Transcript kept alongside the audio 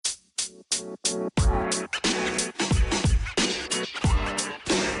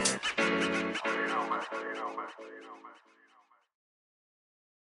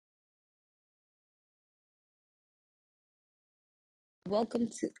Welcome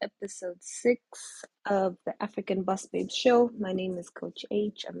to episode 6 of the African Boss Babe Show. My name is Coach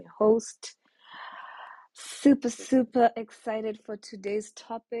H. I'm your host. Super excited for today's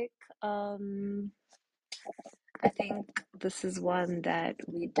topic. I think this is one that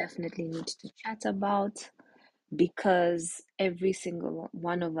we definitely need to chat about because every single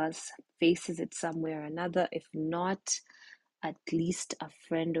one of us faces it somewhere or another. If not, at least a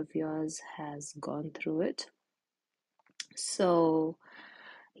friend of yours has gone through it. So,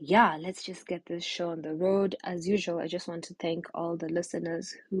 yeah, let's just get this show on the road. As usual, I just want to thank all the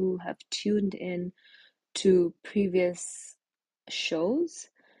listeners who have tuned in to previous shows.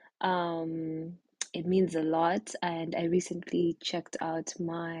 Um, it means a lot, and I recently checked out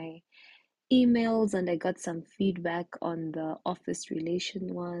my emails and I got some feedback on the office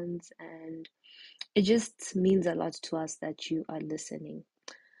relation ones, and it just means a lot to us that you are listening.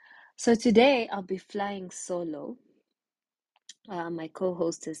 So today I'll be flying solo. My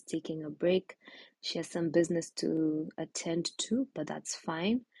co-host is taking a break. She has some business to attend to, but that's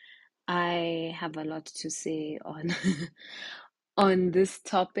fine. I have a lot to say on on this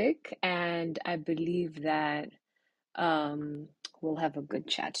topic, and I believe that um, we'll have a good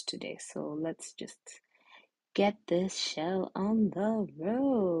chat today. So let's just get this show on the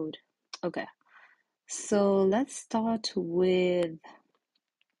road. Okay, so let's start with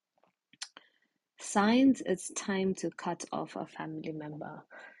signs it's time to cut off a family member.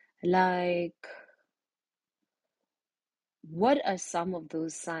 Like, what are some of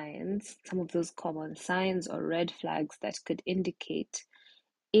those signs, some of those common signs or red flags that could indicate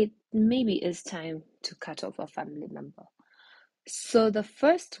it maybe is time to cut off a family member? So, the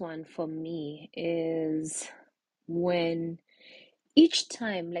first one for me is when each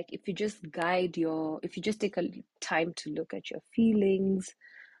time, like if you just if you just take a time to look at your feelings,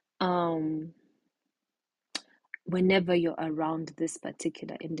 um, whenever you're around this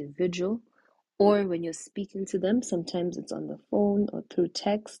particular individual, or when you're speaking to them, sometimes it's on the phone or through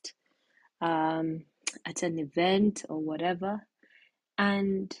text, um, at an event or whatever.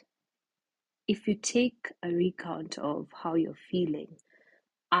 And if you take a recount of how you're feeling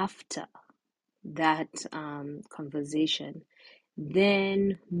after that conversation,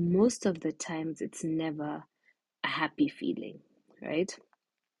 then most of the times it's never a happy feeling, right?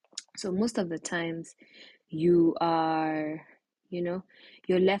 So most of the times you are, you know,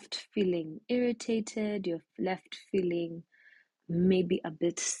 you're left feeling irritated, you're left feeling maybe a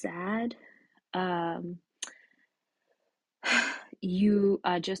bit sad. Um, you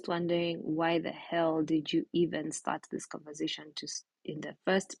are just wondering why the hell did you even start this conversation in the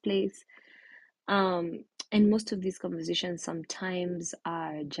first place. And most of these conversations sometimes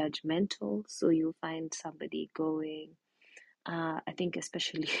are judgmental, so you'll find somebody going, I think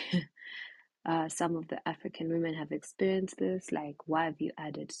especially some of the African women have experienced this, like, why have you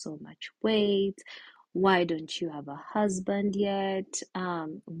added so much weight? Why don't you have a husband yet?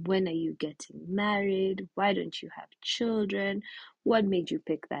 When are you getting married? Why don't you have children? What made you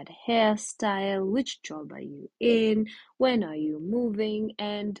pick that hairstyle? Which job are you in? When are you moving?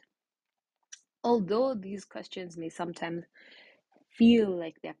 And although these questions may sometimes feel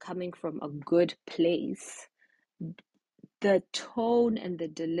like they're coming from a good place, the tone and the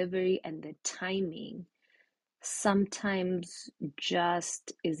delivery and the timing sometimes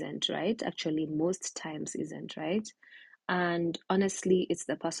just isn't right. Actually, most times isn't right. And honestly, it's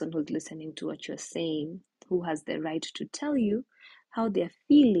the person who's listening to what you're saying who has the right to tell you how they're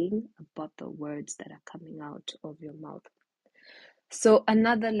feeling about the words that are coming out of your mouth. So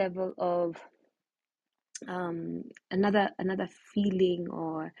another level of another feeling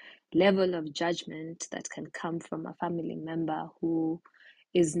or level of judgment that can come from a family member who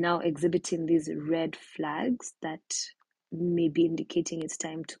is now exhibiting these red flags that may be indicating it's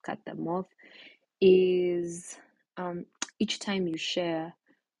time to cut them off is each time you share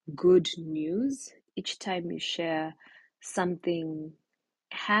good news, each time you share something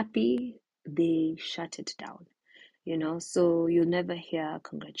happy, they shut it down. So you'll never hear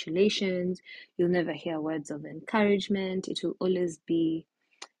congratulations, you'll never hear words of encouragement. It will always be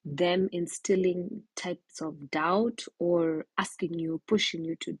them instilling types of doubt or asking you, pushing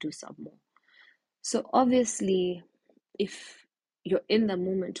you to do some more. So obviously, if you're in the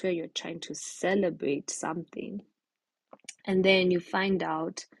moment where you're trying to celebrate something and then you find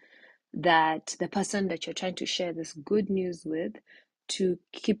out that the person that you're trying to share this good news with to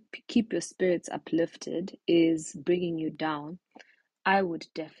keep your spirits uplifted is bringing you down, I would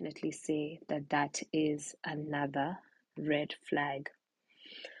definitely say that that is another red flag.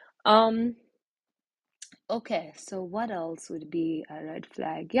 Um, okay, so what else would be a red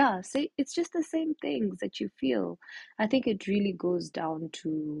flag? Yeah, say it's just the same things that you feel. I think it really goes down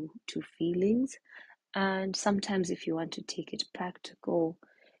to feelings, and sometimes if you want to take it practical,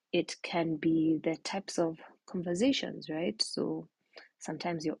 it can be the types of conversations, right? So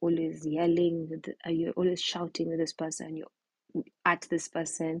sometimes you're always yelling, you're always shouting with this person, you're at this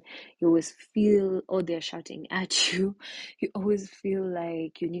person, you always feel, oh, they're shouting at you. You always feel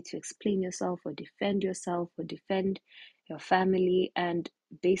like you need to explain yourself or defend your family. And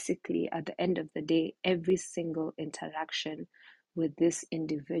basically, at the end of the day, every single interaction with this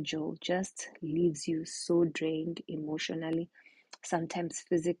individual just leaves you so drained emotionally, sometimes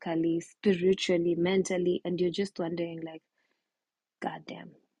physically, spiritually, mentally, and you're just wondering, like, God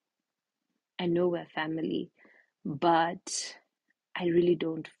damn, I know we're family, but I really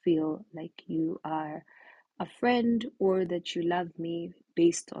don't feel like you are a friend or that you love me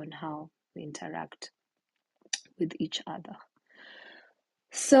based on how we interact with each other.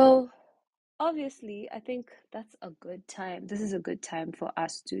 So, obviously, I think that's a good time. This is a good time for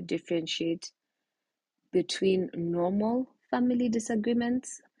us to differentiate between normal family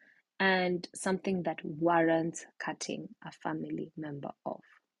disagreements and something that warrants cutting a family member off.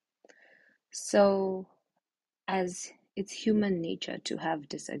 So, as it's human nature to have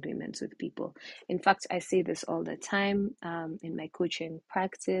disagreements with people. In fact, I say this all the time in my coaching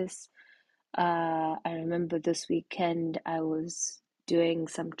practice. I remember this weekend I was doing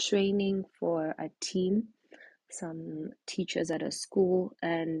some training for a team, some teachers at a school,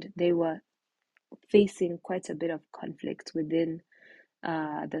 and they were facing quite a bit of conflict within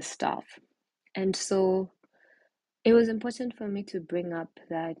the staff. And so it was important for me to bring up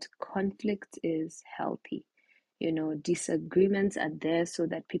that conflict is healthy. You know, disagreements are there so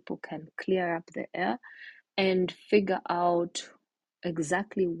that people can clear up the air and figure out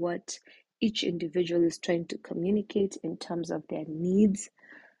exactly what each individual is trying to communicate in terms of their needs.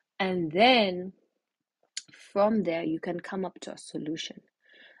 And then from there, you can come up to a solution.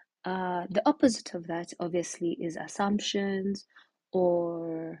 The opposite of that, obviously, is assumptions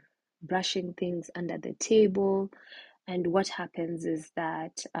or brushing things under the table. And what happens is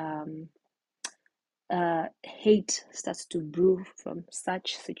that hate starts to brew from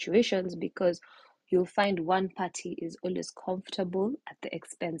such situations because you'll find one party is always comfortable at the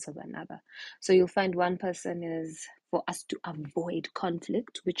expense of another. So you'll find one person is for us to avoid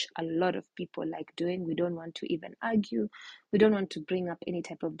conflict, which a lot of people like doing. We don't want to even argue. We don't want to bring up any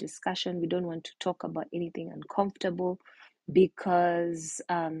type of discussion. We don't want to talk about anything uncomfortable because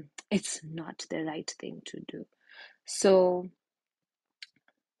it's not the right thing to do. So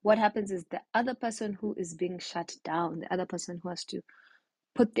what happens is the other person who is being shut down, the other person who has to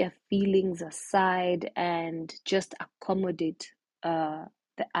put their feelings aside and just accommodate the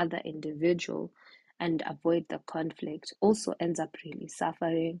other individual and avoid the conflict, also ends up really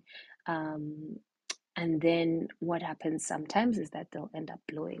suffering. Um, and then what happens sometimes is that they'll end up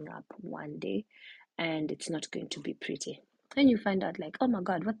blowing up one day and it's not going to be pretty. And you find out, like, oh my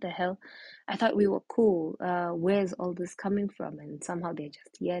God, what the hell? I thought we were cool. Where's all this coming from? And somehow they're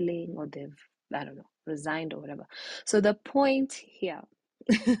just yelling or they've, I don't know, resigned or whatever. So the point here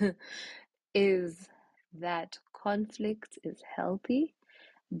is that conflict is healthy.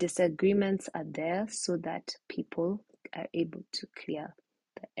 Disagreements are there so that people are able to clear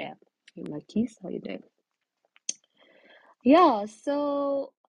the air. Hey, Marquise, how you doing? Yeah,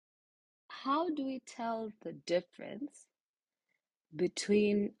 so how do we tell the difference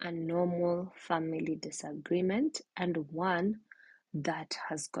between a normal family disagreement and one that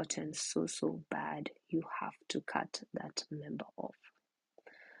has gotten so bad you have to cut that member off?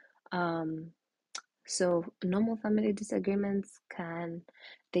 Um, so normal family disagreements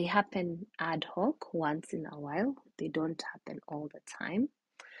they happen ad hoc once in a while. They don't happen all the time.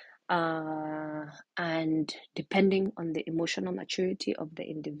 And depending on the emotional maturity of the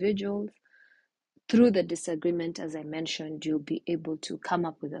individuals, through the disagreement, as I mentioned, you'll be able to come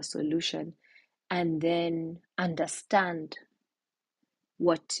up with a solution and then understand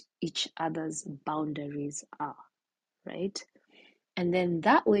what each other's boundaries are, right? And then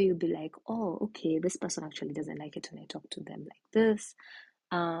that way you'll be like, oh, okay, this person actually doesn't like it when I talk to them like this.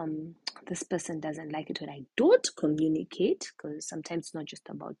 Um, this person doesn't like it when I don't communicate, because sometimes it's not just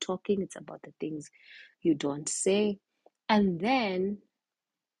about talking, it's about the things you don't say. And then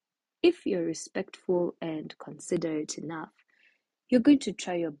if you're respectful and considerate enough, you're going to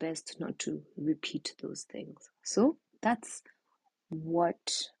try your best not to repeat those things. So that's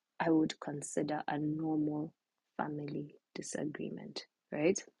what I would consider a normal family disagreement,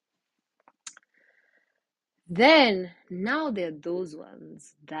 right? Then now there are those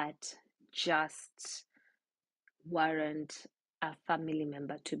ones that just warrant a family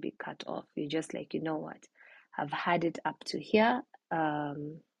member to be cut off. You're just like, you know what? I've had it up to here.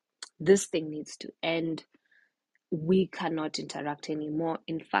 This thing needs to end. We cannot interact anymore.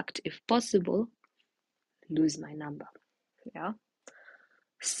 In fact, if possible, lose my number. Yeah.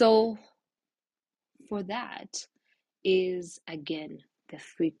 So for that is again the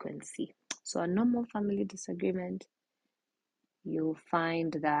frequency. So a normal family disagreement, you'll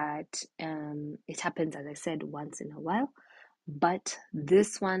find that it happens, as I said, once in a while. But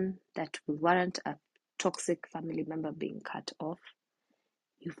this one that will warrant a toxic family member being cut off,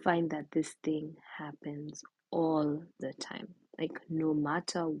 you find that this thing happens all the time. Like, no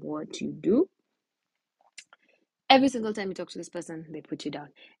matter what you do, every single time you talk to this person, they put you down.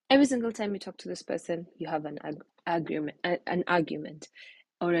 Every single time you talk to this person, you have an argument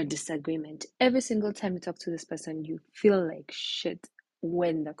or a disagreement. Every single time you talk to this person, you feel like shit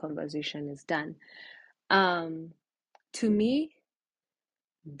when the conversation is done. To me,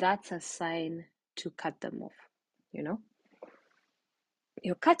 that's a sign to cut them off. You know,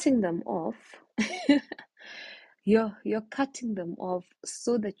 you're cutting them off. you're cutting them off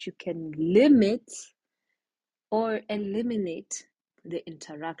so that you can limit or eliminate the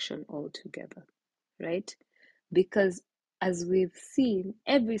interaction altogether, right? Because as we've seen,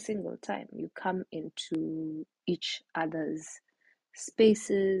 every single time you come into each other's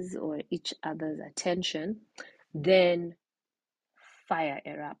spaces or each other's attention, then fire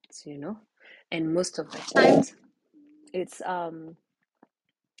erupts, and it's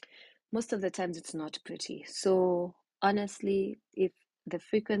most of the times it's not pretty. So honestly, if the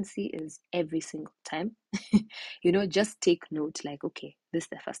frequency is every single time, just take note, like, okay, this is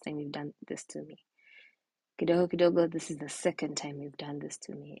the first time you've done this to me. Kidogo kidogo, this is the second time you've done this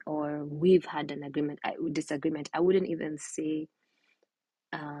to me, or we've had an disagreement. I wouldn't even say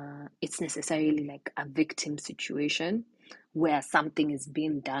it's necessarily like a victim situation where something is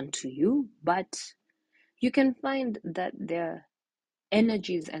being done to you, but you can find that there are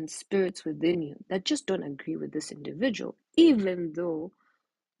energies and spirits within you that just don't agree with this individual, even though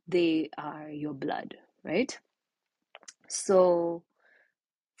they are your blood, right? So,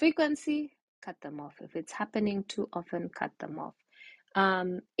 frequency, cut them off. If it's happening too often, cut them off.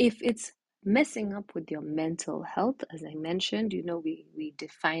 If it's messing up with your mental health, as I mentioned, we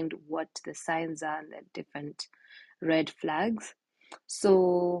defined what the signs are and the different red flags.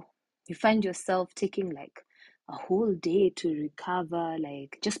 So you find yourself taking like a whole day to recover,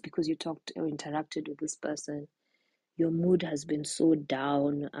 like just because you talked or interacted with this person, your mood has been so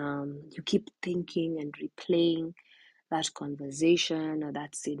down. You keep thinking and replaying that conversation or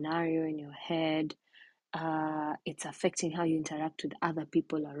that scenario in your head. It's affecting how you interact with other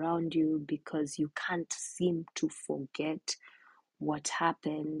people around you because you can't seem to forget what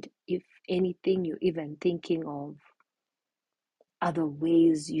happened. If anything, you're even thinking of other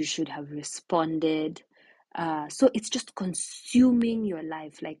ways you should have responded. So it's just consuming your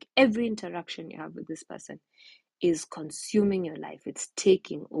life. Like every interaction you have with this person is consuming your life, it's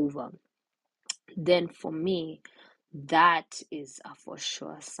taking over. Then for me, that is a for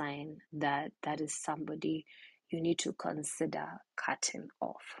sure sign that that is somebody you need to consider cutting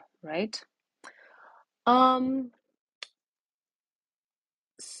off, right?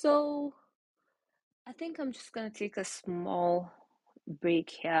 So I think I'm just gonna take a small break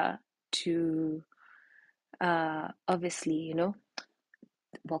here to obviously,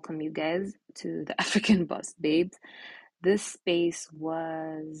 welcome you guys to the African Boss Babes. This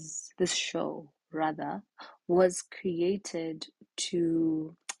show rather, was created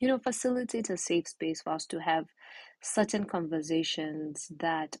to, facilitate a safe space for us to have certain conversations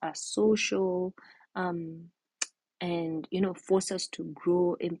that are social, and, force us to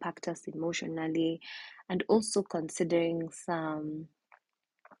grow, impact us emotionally, and also considering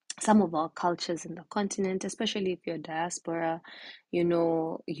some of our cultures in the continent, especially if you're diaspora,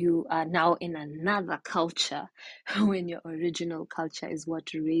 you are now in another culture when your original culture is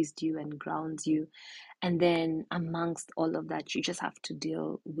what raised you and grounds you. And then amongst all of that, you just have to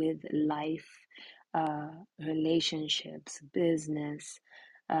deal with life, relationships, business,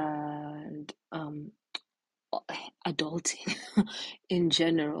 and adulting in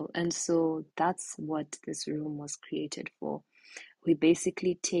general. And so that's what this room was created for. We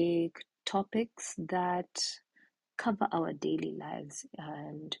basically take topics that cover our daily lives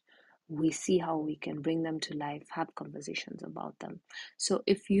and we see how we can bring them to life, have conversations about them. So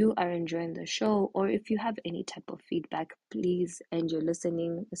if you are enjoying the show or if you have any type of feedback, please, and you're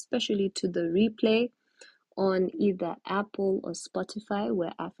listening, especially to the replay on either Apple or Spotify,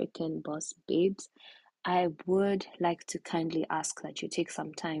 we're African Boss Babes, I would like to kindly ask that you take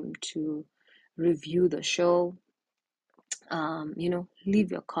some time to review the show.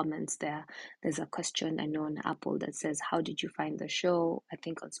 Leave your comments there. There's a question I know on Apple that says, how did you find the show? I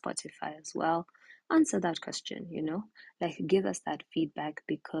think on Spotify as well. Answer that question, like give us that feedback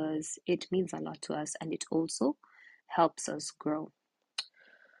because it means a lot to us and it also helps us grow.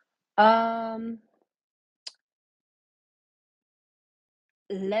 Um,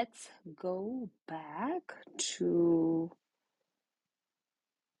 let's go back to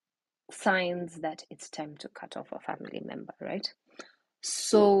signs that it's time to cut off a family member, right?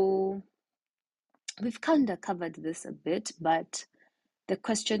 So we've kind of covered this a bit, but the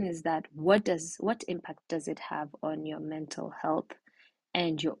question is that what impact does it have on your mental health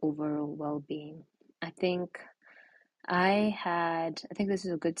and your overall well-being? I think this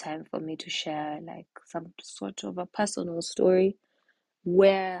is a good time for me to share like some sort of a personal story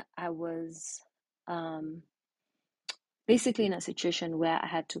where I was um, basically in a situation where I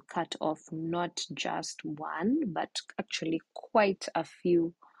had to cut off not just one, but actually quite a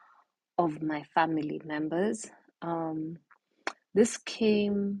few of my family members. This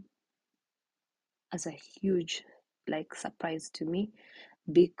came as a huge like surprise to me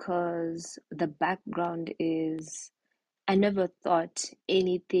because the background is I never thought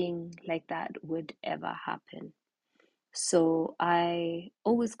anything like that would ever happen. So I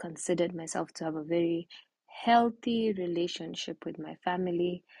always considered myself to have a very healthy relationship with my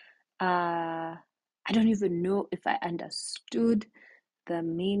family. I don't even know if I understood the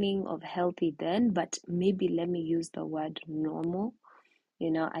meaning of healthy then, but maybe let me use the word normal.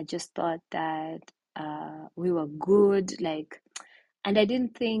 I just thought that we were good, like, and I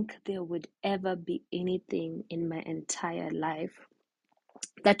didn't think there would ever be anything in my entire life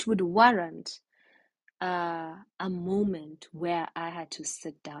that would warrant a moment where I had to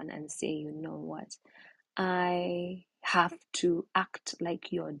sit down and say, you know what, I have to act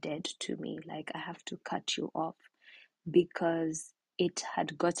like you're dead to me, like I have to cut you off because it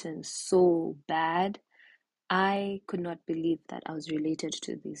had gotten so bad. I could not believe that I was related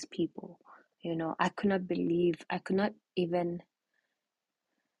to these people. I could not even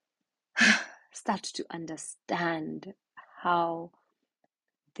start to understand how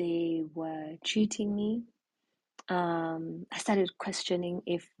they were treating me. I started questioning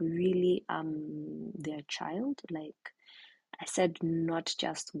if really I'm their child. Like I said, not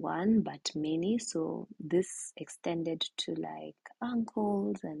just one, but many. So this extended to like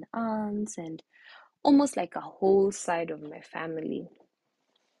uncles and aunts and almost like a whole side of my family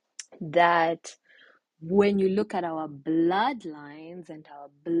that when you look at our bloodlines and our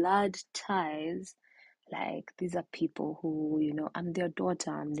blood ties, like these are people who, I'm their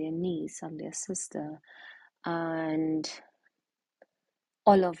daughter, I'm their niece, I'm their sister, and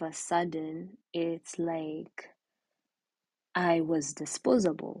all of a sudden it's like I was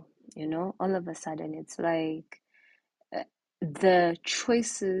disposable, all of a sudden it's like the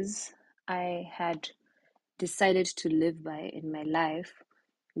choices I had decided to live by in my life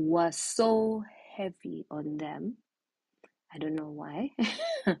was so heavy on them. I don't know why,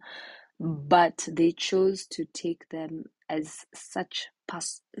 but they chose to take them as such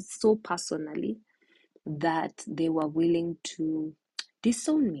so personally that they were willing to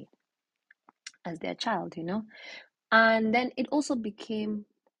disown me as their child, And then it also became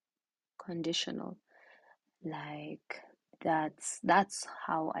conditional. Like that's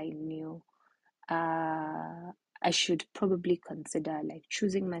how I knew I should probably consider like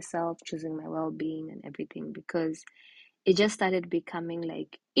choosing myself, choosing my well-being and everything because it just started becoming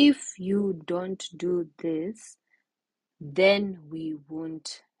like if you don't do this, then we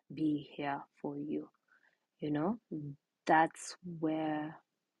won't be here for you, you know? That's where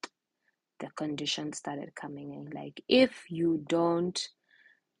the conditions started coming in. Like if you don't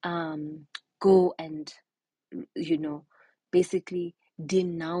go and you know basically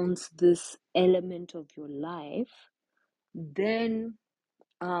denounce this element of your life, then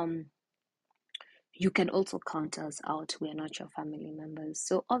um you can also count us out. We're not your family members.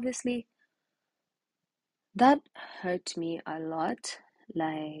 So obviously that hurt me a lot.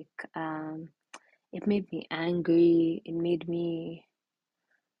 Like it made me angry. It made me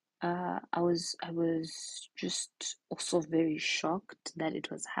I was just also very shocked that it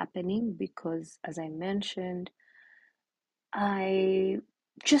was happening because as I mentioned, I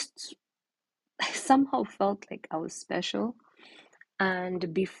just I somehow felt like I was special.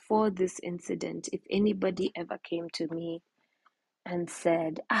 And before this incident, if anybody ever came to me and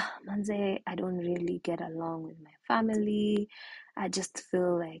said, Manze, I don't really get along with my family. I just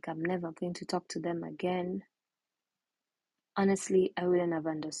feel like I'm never going to talk to them again. honestly, I wouldn't have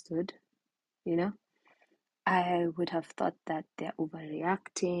understood, you know? I would have thought that they're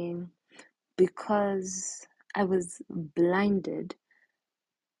overreacting because I was blinded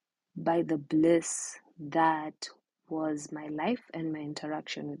by the bliss that was my life and my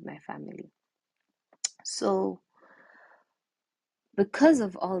interaction with my family. So, because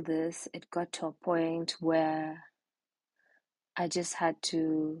of all this, it got to a point where I just had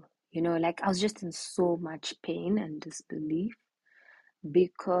to, like I was just in so much pain and disbelief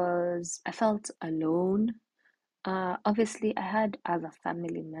because I felt alone. Obviously, I had other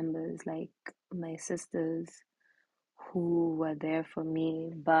family members like my sisters who were there for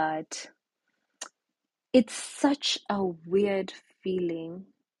me, but it's such a weird feeling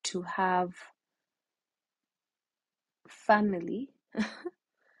to have family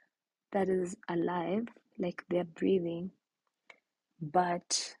that is alive, like they're breathing,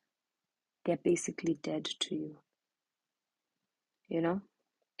 but they're basically dead to you, you know?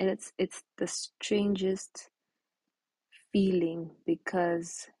 And it's the strangest feeling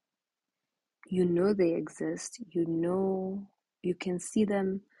because you know they exist, you can see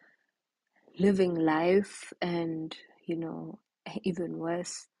them living life and, you know, even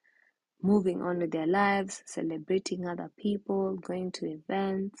worse, moving on with their lives, celebrating other people, going to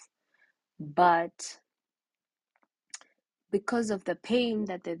events, but because of the pain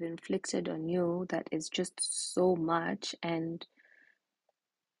that they've inflicted on you, that is just so much. And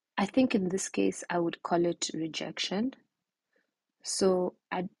I think in this case, I would call it rejection. So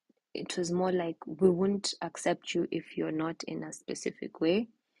it was more like we won't accept you if you're not in a specific way.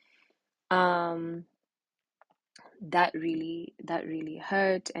 Um, that really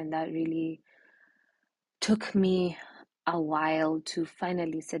hurt, and that really took me a while to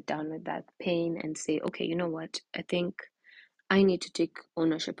finally sit down with that pain and say, okay, you know what? I think I need to take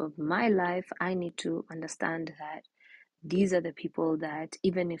ownership of my life. I need to understand that these are the people that,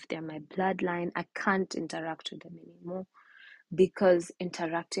 even if they're my bloodline, I can't interact with them anymore because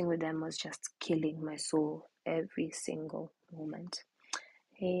interacting with them was just killing my soul every single moment.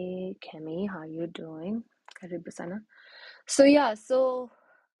 Hey, Kemi, how you doing? Karibu sana. So yeah,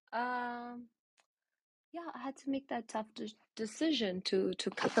 um, yeah, I had to make that tough decision to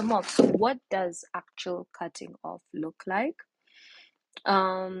cut them off. So what does actual cutting off look like?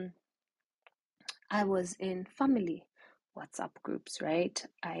 Um, I was in family WhatsApp groups, right?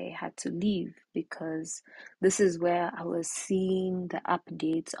 I had to leave because this is where I was seeing the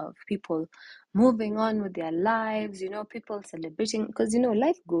updates of people moving on with their lives, people celebrating because,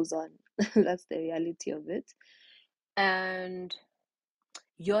 life goes on. That's the reality of it. And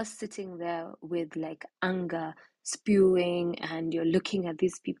you're sitting there with like anger spewing, and you're looking at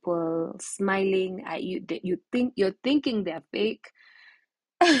these people smiling at you, that you're thinking they're fake.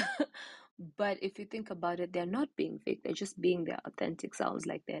 But if you think about it, they're not being fake. They're just being their authentic selves,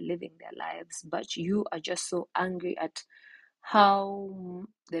 like they're living their lives. But you are just so angry at how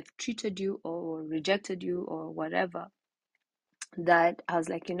they've treated you or rejected you or whatever, that I was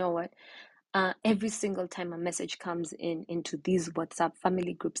like, you know what? Every single time a message comes in into these WhatsApp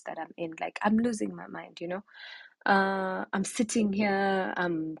family groups that I'm in, like I'm losing my mind. I'm sitting here,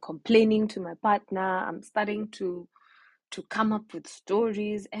 I'm complaining to my partner, I'm starting to come up with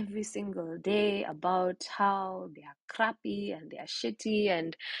stories every single day about how they are crappy and they are shitty,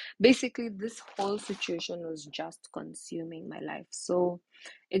 and basically this whole situation was just consuming my life. So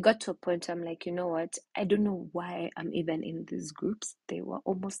it got to a point I'm like, you know what, I don't know why I'm even in these groups. They were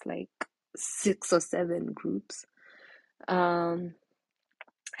almost like 6 or 7 groups. um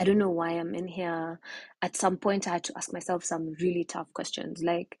I don't know why I'm in here. At some point, I had to ask myself some really tough questions.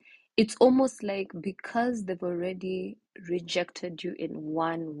 Like, it's almost like because they've already rejected you in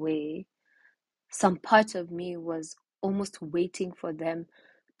one way, some part of me was almost waiting for them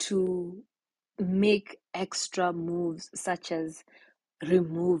to make extra moves, such as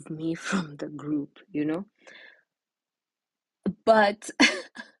remove me from the group. But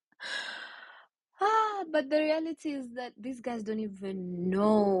but the reality is that these guys don't even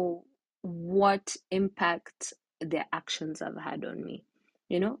know what impact their actions have had on me.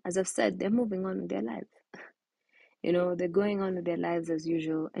 As I've said, they're moving on with their lives. They're going on with their lives as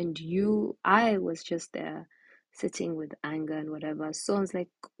usual. And I was just there sitting with anger and whatever. So I was like,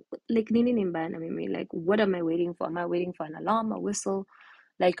 nini nimban, I mean, like, what am I waiting for? Am I waiting for an alarm, a whistle?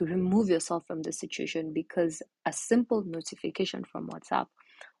 Like, remove yourself from the situation, because a simple notification from WhatsApp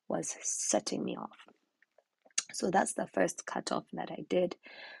was setting me off. So that's the first cutoff that I did.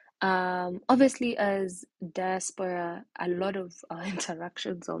 Obviously, as diaspora, a lot of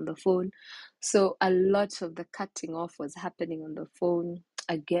interactions on the phone. So a lot of the cutting off was happening on the phone.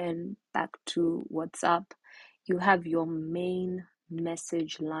 Again, back to WhatsApp. You have your main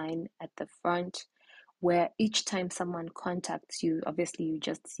message line at the front, where each time someone contacts you, obviously you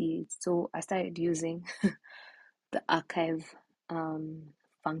just see it. So I started using the archive um,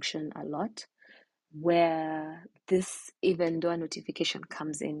 function a lot, where this, even though a notification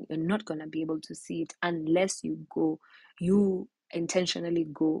comes in, you're not going to be able to see it unless you intentionally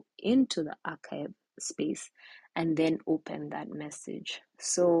go into the archive space and then open that message.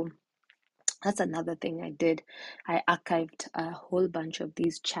 So that's another thing I did. I archived a whole bunch of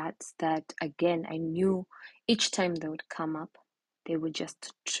these chats that, again, I knew each time they would come up, they would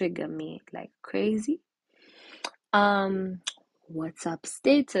just trigger me like crazy. Um, WhatsApp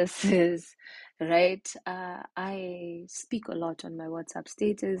statuses, right? I speak a lot on my WhatsApp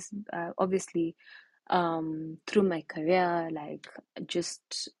status. Obviously, through my career, like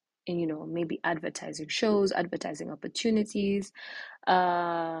just maybe advertising shows, advertising opportunities,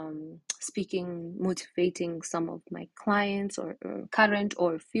 speaking, motivating some of my clients or current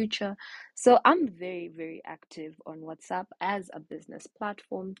or future. So I'm very, very active on WhatsApp as a business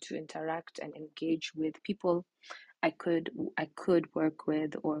platform to interact and engage with people I could work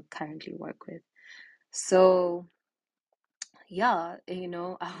with or currently work with. So yeah,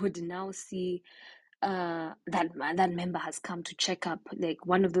 I would now see that member has come to check up, like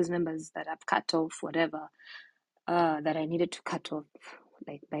one of those members that I've cut off, whatever, that I needed to cut off,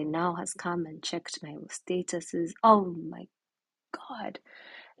 like by now has come and checked my statuses. Oh my God.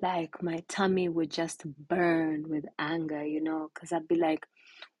 Like my tummy would just burn with anger, because I'd be like,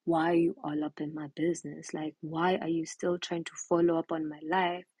 why are you all up in my business? Like, why are you still trying to follow up on my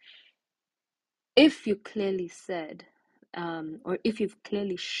life? If you clearly said, or if you've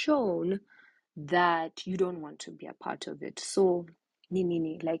clearly shown that you don't want to be a part of it. So,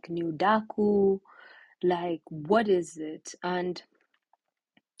 nini, like new daku, like what is it? And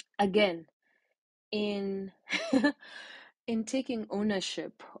again, in in taking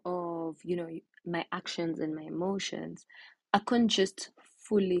ownership of, my actions and my emotions, I couldn't just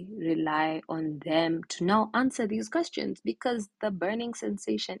fully rely on them to now answer these questions, because the burning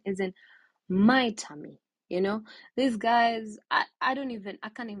sensation isn't my tummy. These guys, I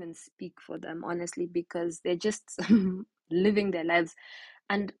can't even speak for them, honestly, because they're just living their lives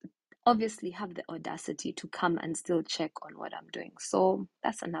and obviously have the audacity to come and still check on what I'm doing. So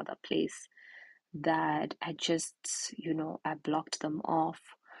that's another place that I just, I blocked them off.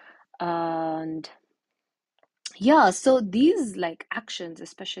 And yeah, so these like actions,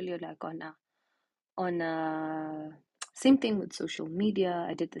 especially like on a same thing with social media.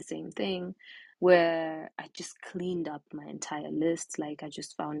 I did the same thing where I just cleaned up my entire list. Like I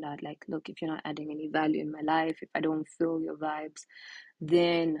just found out, like, look, if you're not adding any value in my life, if I don't feel your vibes,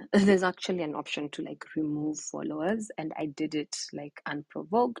 then there's actually an option to like remove followers. And I did it like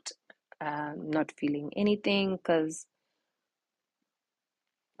unprovoked, not feeling anything, because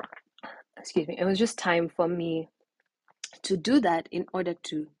excuse me, it was just time for me to do that in order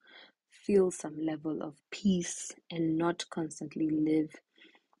to feel some level of peace and not constantly live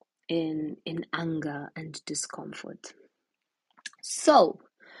in anger and discomfort. So,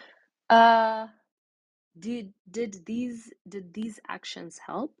 uh, did these actions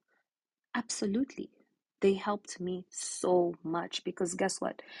help? Absolutely. They helped me so much, because guess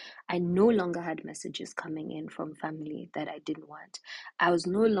what? I no longer had messages coming in from family that I didn't want. I was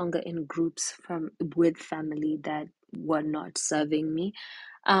no longer in groups with family that were not serving me.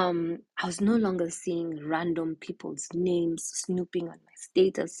 I was no longer seeing random people's names snooping on my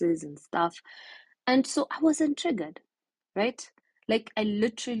statuses and stuff. And so I wasn't triggered, right? Like I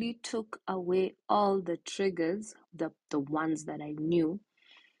literally took away all the triggers, the ones that I knew,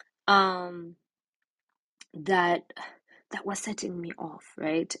 um, that that was setting me off,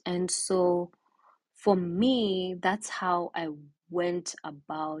 right? And so for me, that's how I went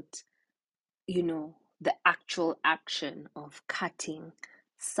about, the actual action of cutting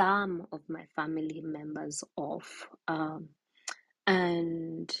some of my family members off.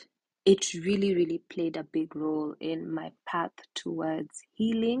 And it really, really played a big role in my path towards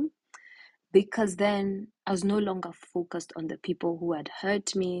healing, because then I was no longer focused on the people who had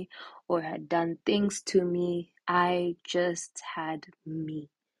hurt me or had done things to me. I just had me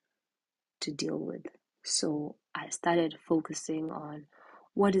to deal with. So I started focusing on,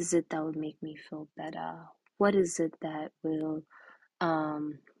 what is it that will make me feel better? What is it that will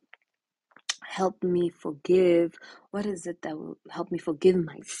um, help me forgive? What is it that will help me forgive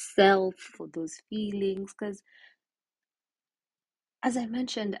myself for those feelings? Because as I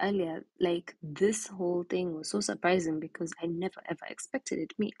mentioned earlier, like this whole thing was so surprising because I never ever expected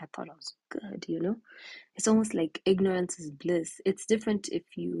it. Me, I thought I was good. It's almost like ignorance is bliss. It's different if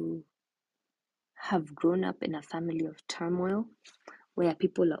you have grown up in a family of turmoil where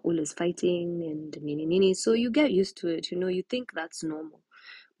people are always fighting and nini nini, so you get used to it, you think that's normal.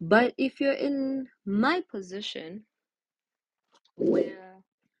 But if you're in my position where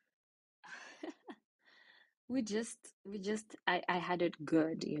I had it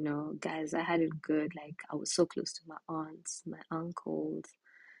good, guys, I had it good. Like, I was so close to my aunts, my uncles.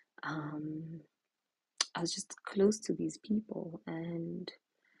 um I was just close to these people, and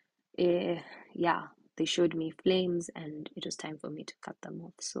eh, yeah, they showed me flames, and it was time for me to cut them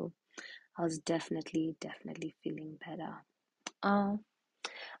off. So I was definitely feeling better. uh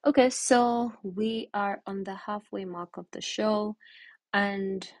okay, so we are on the halfway mark of the show,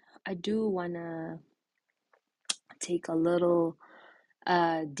 and I do want to take a little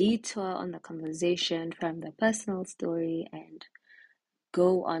detour on the conversation from the personal story and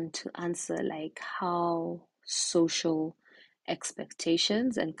go on to answer like how social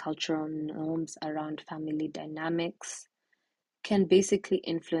expectations and cultural norms around family dynamics can basically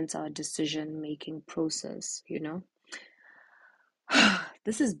influence our decision making process.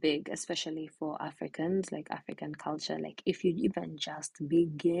 This is big, especially for Africans, like African culture. Like, if you even just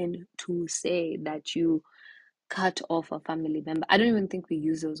begin to say that you cut off a family member, I don't even think we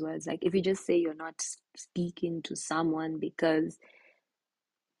use those words. Like, if you just say you're not speaking to someone because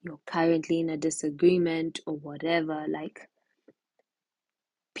you're currently in a disagreement or whatever, like,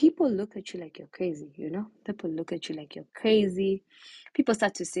 people look at you like you're crazy. People look at you like you're crazy. People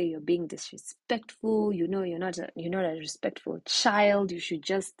start to say you're being disrespectful. You're not a respectful child. You should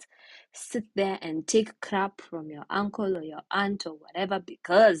just sit there and take crap from your uncle or your aunt or whatever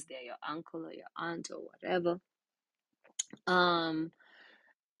because they're your uncle or your aunt or whatever. um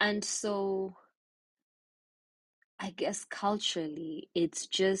and so I guess culturally it's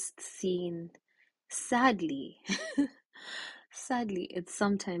just seen, sadly. Sadly, it's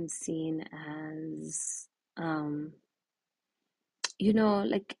sometimes seen as, um,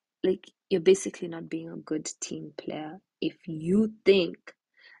 like you're basically not being a good team player if you think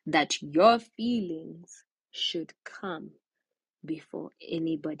that your feelings should come before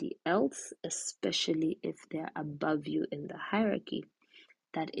anybody else, especially if they're above you in the hierarchy.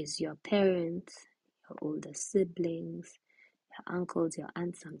 That is your parents, your older siblings, your uncles, your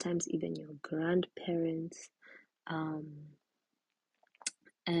aunts, sometimes even your grandparents. Um,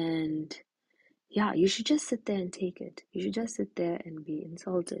 and yeah, you should just sit there and take it. You should just sit there and be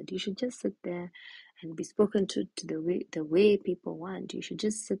insulted. You should just sit there and be spoken to the way people want. You should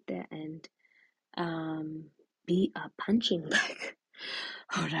just sit there and um be a punching bag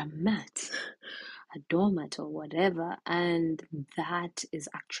or a mat, a doormat or whatever, and that is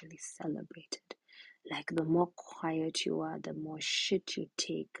actually celebrated. Like, the more quiet you are, the more shit you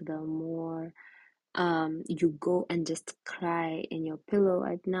take, the more you go and just cry in your pillow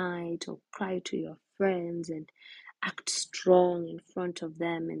at night or cry to your friends and act strong in front of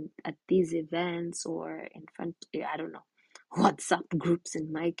them and at these events or in front, I don't know, WhatsApp groups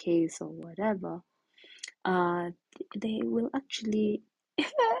in my case or whatever. uh they will actually,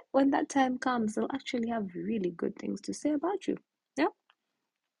 when that time comes, they'll actually have really good things to say about you. Yeah,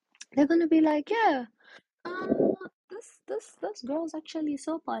 they're gonna be like, yeah, uh, this girl's actually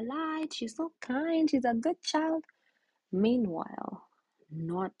so polite, she's so kind, she's a good child. Meanwhile,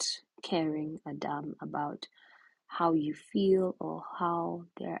 not caring a damn about how you feel or how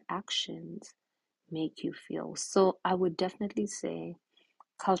their actions make you feel. So I would definitely say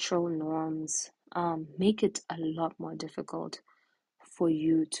cultural norms make it a lot more difficult for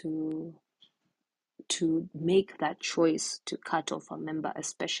you to make that choice to cut off a member,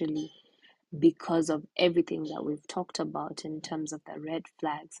 especially because of everything that we've talked about in terms of the red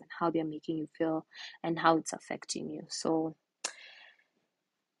flags and how they're making you feel and how it's affecting you. So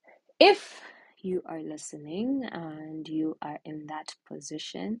if you are listening and you are in that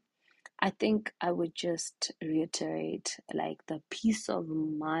position, I think I would just reiterate like the peace of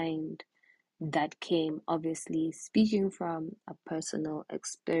mind that came, obviously speaking from a personal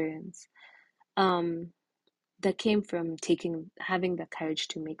experience, um, that came from having the courage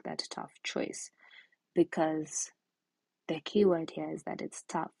to make that tough choice. Because the key word here is that it's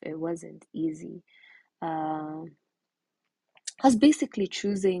tough. It wasn't easy. I was basically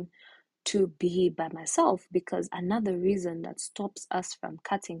choosing to be by myself, because another reason that stops us from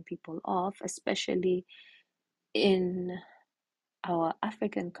cutting people off, especially in our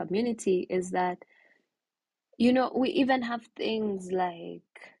African community, is that, we even have things like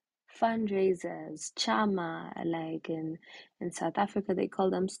fundraisers, chama, like in South Africa, they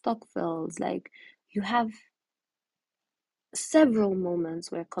call them stockfields. Like, you have several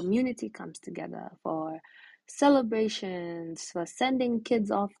moments where community comes together for celebrations, for sending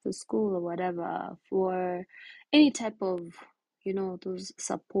kids off to school or whatever, for any type of, those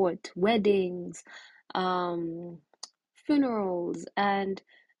support, weddings, um, funerals, and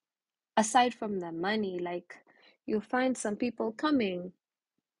aside from the money, like you'll find some people coming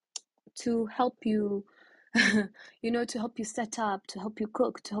to help you, to help you set up, to help you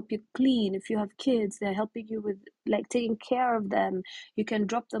cook, to help you clean. If you have kids, they're helping you with like taking care of them. You can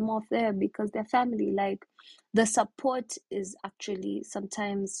drop them off there because they're family. Like the support is actually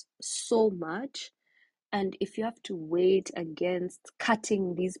sometimes so much. And if you have to wait against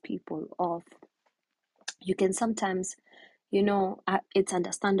cutting these people off, you can sometimes, it's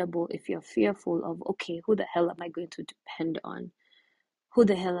understandable if you're fearful of, okay, who the hell am I going to depend on? Who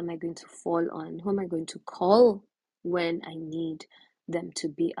the hell am I going to fall on? Who am I going to call when I need them to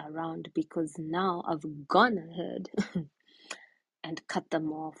be around? Because now I've gone ahead and cut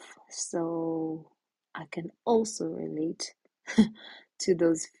them off. So I can also relate to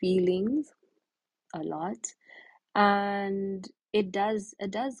those feelings a lot. And it does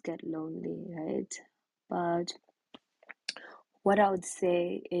get lonely, right? But what I would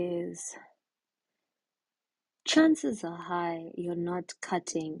say is chances are high you're not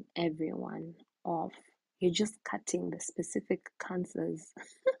cutting everyone off. You're just cutting the specific cancers.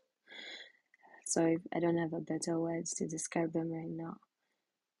 Sorry, I don't have a better words to describe them right now.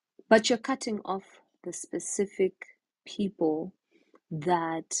 But you're cutting off the specific people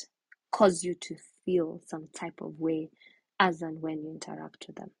that cause you to feel some type of way as and when you interact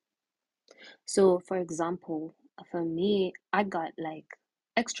with them. So, for example, for me, I got like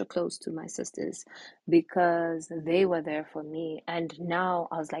extra close to my sisters because they were there for me. And now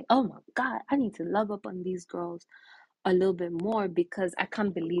I was like, oh my God, I need to love up on these girls a little bit more because I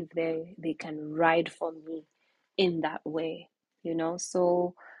can't believe they can ride for me in that way,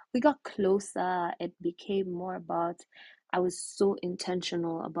 So we got closer. It became more about I was so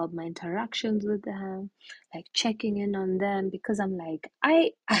intentional about my interactions with them, like checking in on them because I'm like,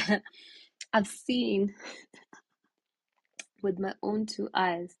 I've seen with my own two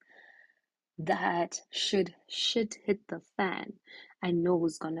eyes that should shit hit the fan, I know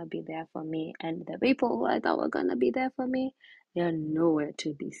who's gonna be there for me. And the people who I thought were gonna be there for me, they're nowhere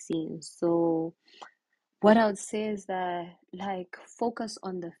to be seen. So what I would say is that like focus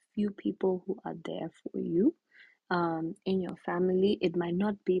on the few people who are there for you. In your family, it might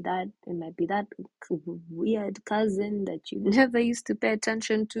be that weird cousin that you never used to pay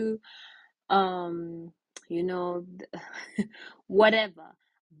attention to, um you know whatever,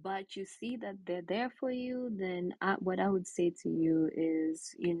 but you see that they're there for you, then what I would say to you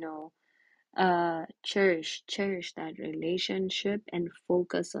is, cherish that relationship and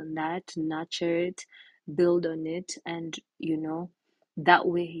focus on that, nurture it, build on it, and that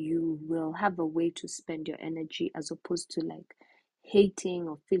way you will have a way to spend your energy as opposed to like hating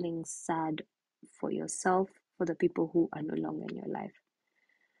or feeling sad for yourself, for the people who are no longer in your life.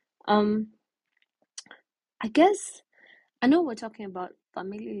 um I guess I know we're talking about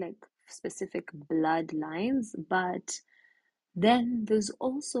family, like specific bloodlines, but then there's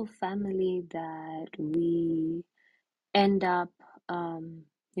also family that we end up, um,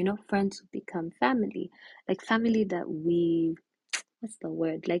 friends who become family, like family that what's the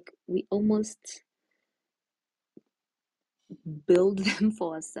word? Like we almost build them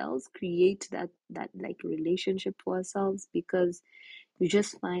for ourselves, create that like relationship for ourselves because you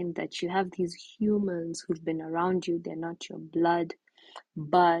just find that you have these humans who've been around you, they're not your blood,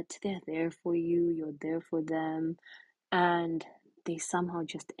 but they're there for you, you're there for them, and they somehow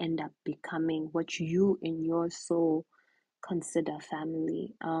just end up becoming what you in your soul consider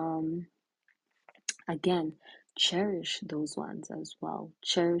family. Again, cherish those ones as well.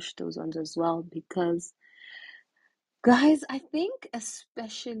 Cherish those ones as well because, guys, I think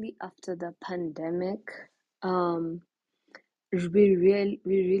especially after the pandemic, um, we really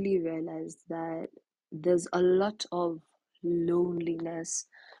realized that there's a lot of loneliness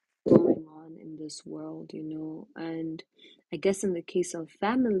going on in this world, and I guess in the case of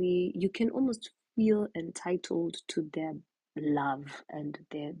family, you can almost feel entitled to their love and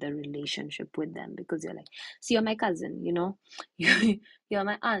the relationship with them because you're like, see, you're my cousin, you you're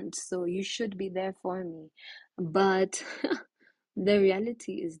my aunt, so you should be there for me. But the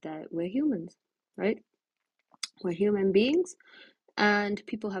reality is that we're humans, right? We're human beings, and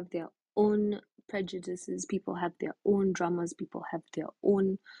people have their own prejudices, people have their own dramas, people have their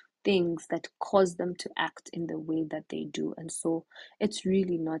own things that cause them to act in the way that they do. And so it's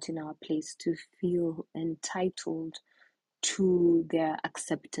really not in our place to feel entitled to their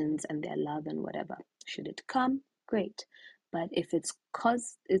acceptance and their love and whatever. Should it come? Great. But if it's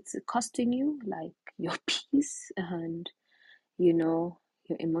costing you like your peace and you know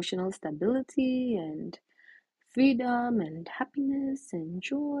your emotional stability and freedom and happiness and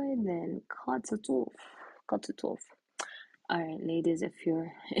joy, then cut it off. Cut it off. All right, ladies, if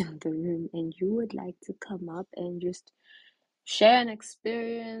you're in the room and you would like to come up and just share an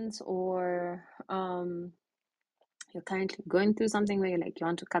experience, or you're currently going through something where you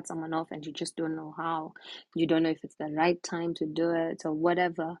want to cut someone off and you just don't know how, you don't know if it's the right time to do it or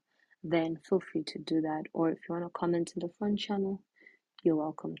whatever, then feel free to do that. Or if you want to comment in the front channel, you're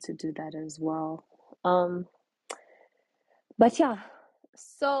welcome to do that as well. But yeah,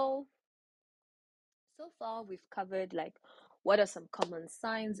 so so far we've covered like what are some common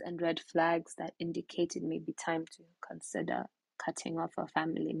signs and red flags that indicate it may be time to consider cutting off a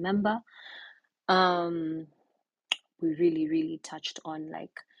family member. Um, we really touched on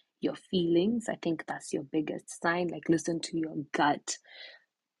like your feelings. I think that's your biggest sign. Like, listen to your gut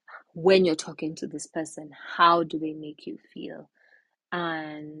when you're talking to this person. How do they make you feel?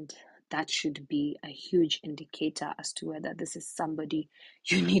 And that should be a huge indicator as to whether this is somebody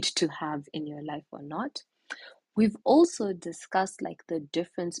you need to have in your life or not. We've also discussed like the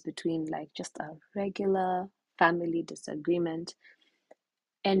difference between like just a regular family disagreement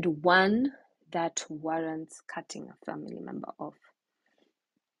and one that warrants cutting a family member off.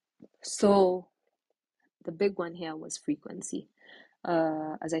 So the big one here was frequency.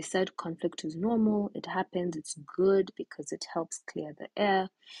 As I said, conflict is normal. It happens. It's good because it helps clear the air.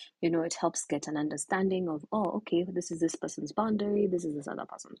 It helps get an understanding of, oh, okay, this is this person's boundary. This is this other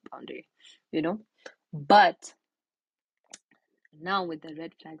person's boundary, But now with the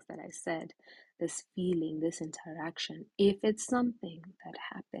red flags that I said, this feeling, this interaction, if it's something that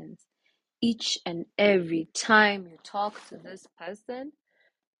happens each and every time you talk to this person,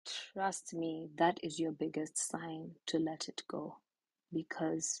 trust me, that is your biggest sign to let it go.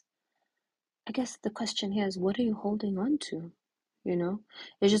 Because I guess the question here is, what are you holding on to? You're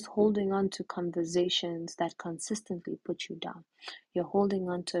just holding on to conversations that consistently put you down. You're holding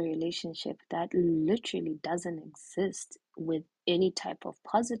on to a relationship that literally doesn't exist with any type of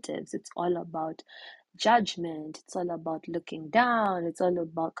positives. It's all about judgment. It's all about looking down. It's all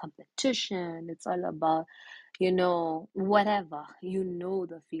about competition. It's all about, whatever.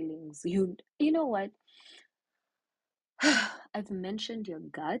 The feelings. You know what? I've mentioned your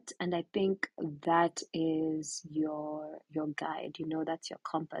gut, and I think that is your guide. That's your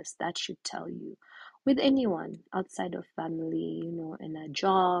compass. That should tell you, with anyone outside of family, in a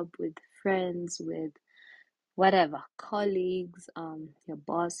job, with friends, with whatever, colleagues, your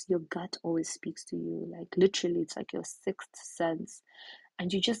boss, your gut always speaks to you. Like literally, it's like your sixth sense,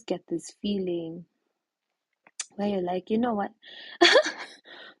 and you just get this feeling where you're like, you know what,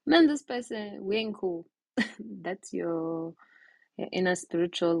 man, this person, we ain't cool. That's your inner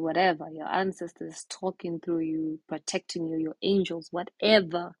spiritual whatever, your ancestors talking through you, protecting you, your angels,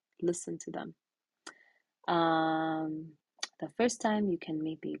 whatever. Listen to them. The first time you can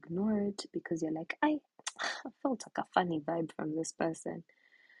maybe ignore it because you're like, I felt like a funny vibe from this person.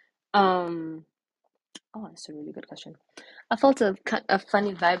 Oh, that's a really good question. I felt a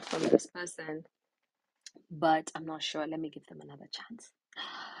funny vibe from this person, but I'm not sure. Let me give them another chance.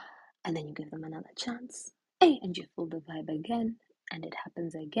 And then you give them another chance. Hey, and you feel the vibe again, and it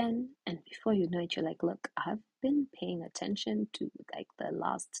happens again. And before you know it, you're like, look, I've been paying attention to like the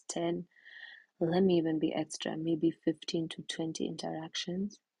last 10, let me even be extra, maybe 15 to 20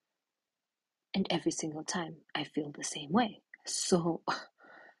 interactions. And every single time I feel the same way. So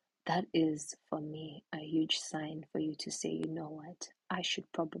that is for me a huge sign for you to say, you know what, I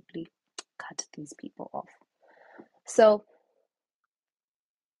should probably cut these people off. So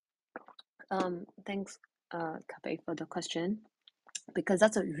thanks, Kape, for the question, because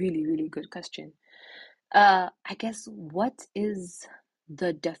that's a really good question. I guess, what is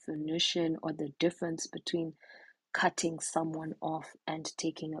the definition or the difference between cutting someone off and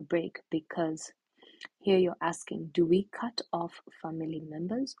taking a break? Because here you're asking, do we cut off family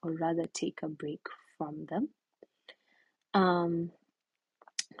members or rather take a break from them?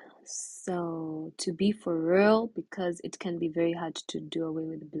 So to be for real, because it can be very hard to do away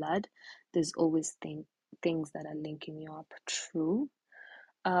with blood, there's always things that are linking you up. True.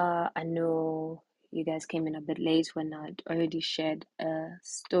 I know you guys came in a bit late when I'd already shared a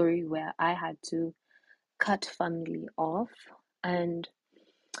story where I had to cut family off, and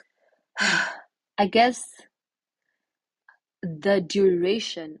I guess the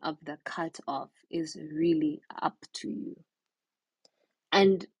duration of the cut off is really up to you.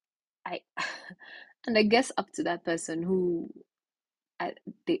 And I and I guess up to that person who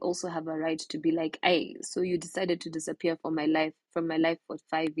they also have a right to be like, hey, so you decided to disappear from my life for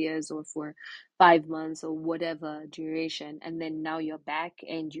 5 years or for 5 months or whatever duration, and then now you're back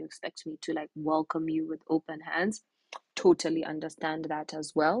and you expect me to like welcome you with open hands. Totally understand that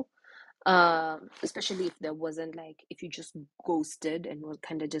as well. Especially if there wasn't like, if you just ghosted and was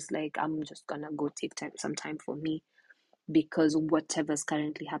kind of just like, I'm just gonna go take some time for me because whatever's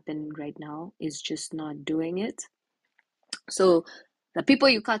currently happening right now is just not doing it. So the people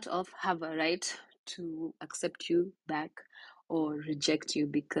you cut off have a right to accept you back or reject you,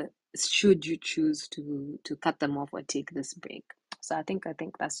 because should you choose to cut them off or take this break. So I think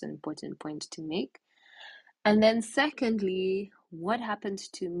that's an important point to make. And then secondly, what happened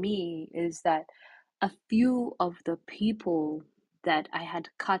to me is that a few of the people that I had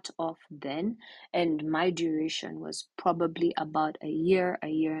cut off then, and my duration was probably about a year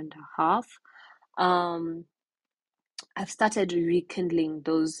and a half. Um, I've started rekindling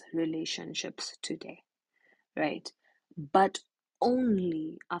those relationships today, right? But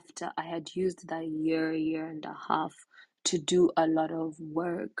only after I had used that year and a half to do a lot of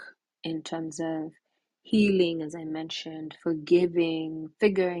work in terms of healing, as I mentioned, forgiving,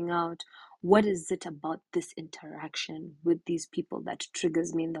 figuring out what is it about this interaction with these people that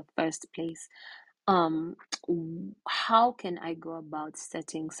triggers me in the first place. um how can I go about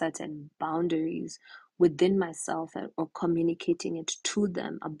setting certain boundaries within myself, or communicating it to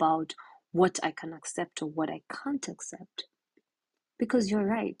them about what I can accept or what I can't accept? Because you're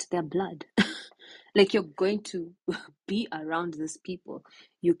right, they're blood. Like, you're going to be around these people.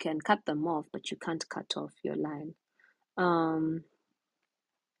 You can cut them off, but you can't cut off your line. um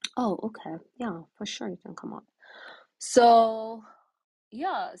oh, okay, yeah, for sure you can come up. So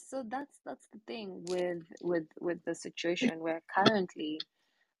yeah, so that's the thing with the situation where currently,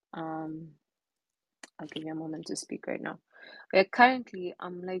 um I'll give you a moment to speak right now. Where currently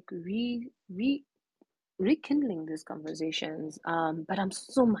I'm like rekindling these conversations, but I'm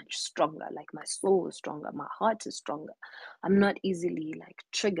so much stronger. Like, my soul is stronger, my heart is stronger. I'm not easily like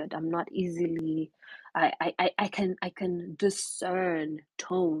triggered. I'm not easily, I can discern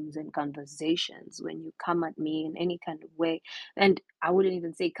tones and conversations when you come at me in any kind of way. And I wouldn't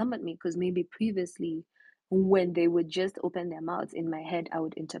even say come at me, because maybe previously, when they would just open their mouths, in my head I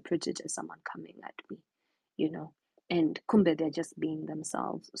would interpret it as someone coming at me, you know and kumbe, they're just being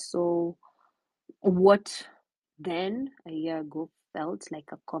themselves. So what then a year ago felt like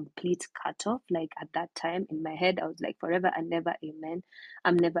a complete cutoff. Like, at that time in my head, I was like, forever and never, amen.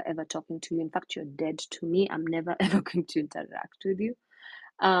 I'm never ever talking to you. In fact, you're dead to me. I'm never ever going to interact with you.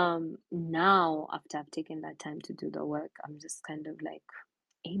 Now, after I've taken that time to do the work, I'm just kind of like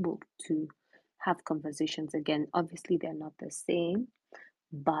able to have conversations again. Obviously, they're not the same,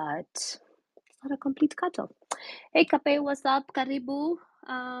 but it's not a complete cutoff. Hey, Kape, what's up? Karibu.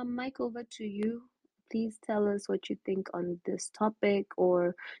 Mike, over to you. Please tell us what you think on this topic,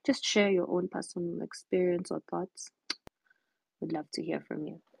 or just share your own personal experience or thoughts. Would love to hear from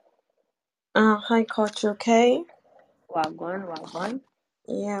you. Hi, Coach. Okay. Wagwan, wagwan.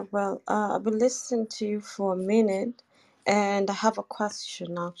 Yeah. Well, I've been listening to you for a minute, and I have a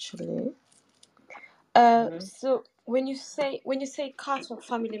question actually. Mm-hmm. So when you say cut off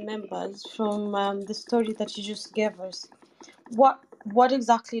family members from the story that you just gave us, what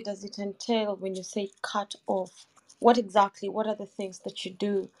exactly does it entail when you say cut off? What exactly? What are the things that you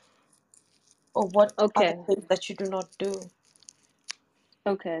do, or what are the Okay, things that you do not do?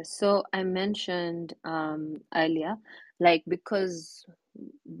 okay. So I mentioned earlier, like, because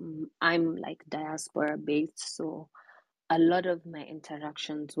I'm like diaspora based, so a lot of my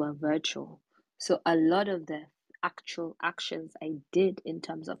interactions were virtual. So a lot of the actual actions I did in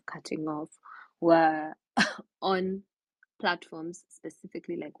terms of cutting off were on platforms,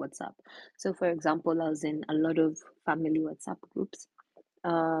 specifically like WhatsApp. So, for example, I was in a lot of family WhatsApp groups.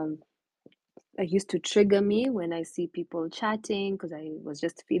 Um, it used to trigger me when I see people chatting, because I was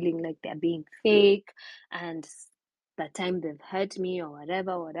just feeling like they're being fake, and that time they've hurt me or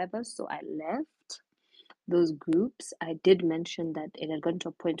whatever. So I left those groups. I did mention that it had gotten to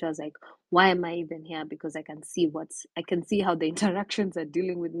a point where I was like, why am I even here? Because I can see how the interactions are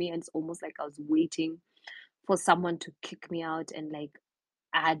dealing with me, and it's almost like I was waiting for someone to kick me out and like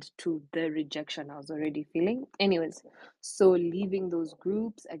add to the rejection I was already feeling. Anyways, so leaving those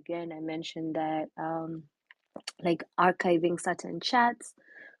groups, again, I mentioned that like archiving certain chats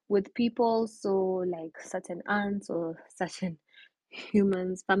with people, so like certain aunts or certain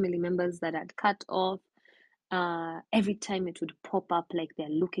humans, family members that I'd cut off. Every time it would pop up like they're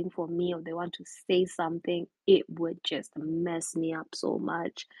looking for me or they want to say something, it would just mess me up so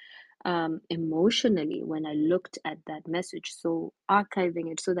much. emotionally when I looked at that message. So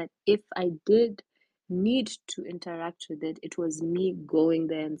archiving it so that if I did need to interact with it, it was me going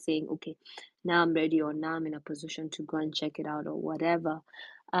there and saying, okay, now I'm ready, or now I'm in a position to go and check it out or whatever.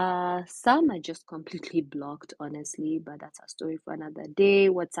 Some I just completely blocked, honestly, but that's a story for another day.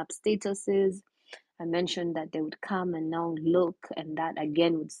 WhatsApp statuses, I mentioned that they would come and now look, and that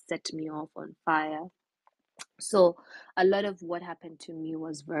again would set me off on fire. So a lot of what happened to me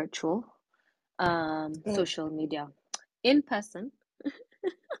was virtual, Mm. social media. In person,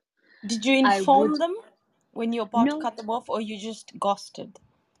 Did you I inform would them when you're about to no, cut them off, or you just ghosted?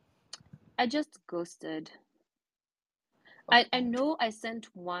 I just ghosted. I Okay. know I sent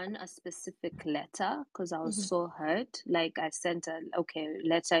one a specific letter because I was Mhm. so hurt. Like I sent a okay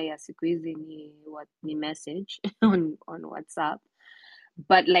letter ya siku hizi ni what ni message on WhatsApp.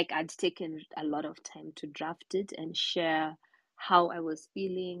 But like I'd taken a lot of time to draft it and share how I was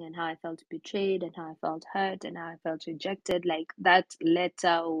feeling and how I felt betrayed and how I felt hurt and how I felt rejected. Like that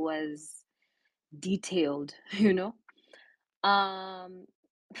letter was detailed, you know? Um,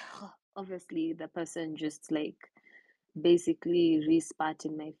 obviously the person just like basically respat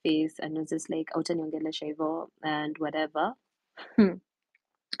in my face and was just like autaniongelesha hivyo and whatever.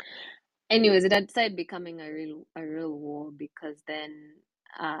 Anyways, it had started becoming a real war because then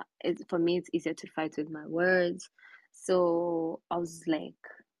for me it's easier to fight with my words. So I was like,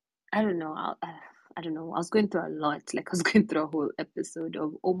 I don't know, I don't know. I was going through a lot. Like I was going through a whole episode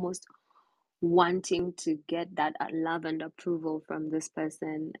of almost wanting to get that love and approval from this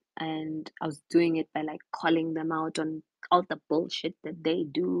person, and I was doing it by like calling them out on all the bullshit that they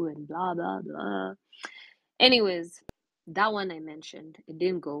do and blah blah blah. Anyways, that one I mentioned, it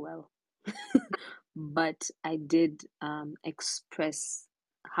didn't go well, but I did express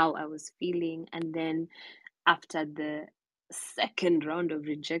how I was feeling. And then after the second round of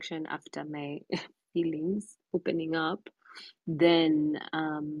rejection, after my feelings opening up, then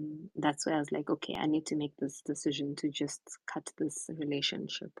that's where I was like, okay, I need to make this decision to just cut this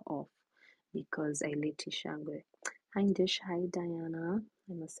relationship off because I let Shangwe. Hi Dish, hi Diana.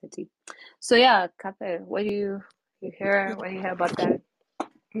 I'm a city. So yeah, Kape, what do you hear? What do you hear about that?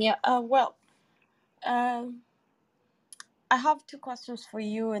 Yeah. Well, um, I have two questions for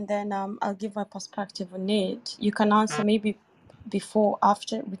you, and then I'll give my perspective on it. You can answer maybe before,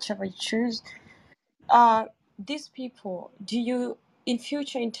 after, whichever you choose. Uh, these people, do you in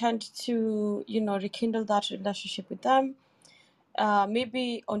future intend to, rekindle that relationship with them?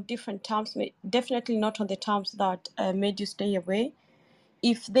 Maybe on different terms, definitely not on the terms that made you stay away.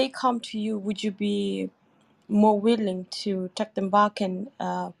 If they come to you, would you be more willing to take them back and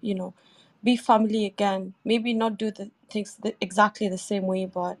be family again? Maybe not do the things exactly the same way,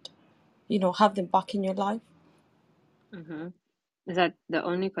 but have them back in your life. Mm-hmm. Is that the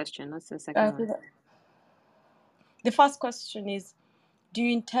only question? What's the second uh, one? the first question is, do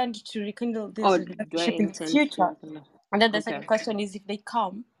you intend to rekindle Oh, this do I relationship in the intend to future? recommend? And then the second Okay, question is, if they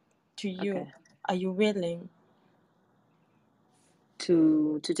come to you, okay. are you willing?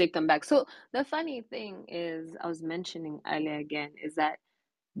 To take them back. So the funny thing is, I was mentioning earlier again, is that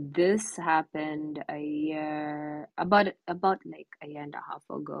this happened about like a year and a half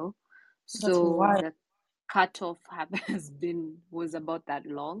ago. That's So why. the cutoff was about that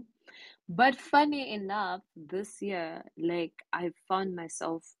long. But funny enough, this year, like I found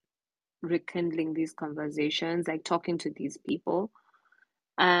myself rekindling these conversations, like talking to these people.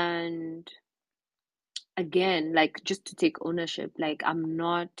 And again, like just to take ownership, like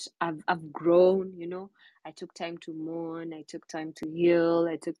I've grown, I took time to mourn, I took time to heal,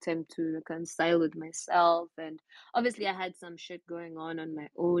 I took time to reconcile with myself. And obviously I had some shit going on my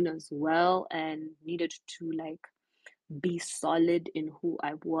own as well, and needed to like be solid in who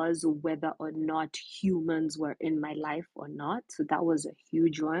I was, whether or not humans were in my life or not. So that was a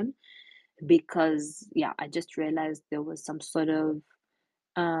huge one, because yeah, I just realized there was some sort of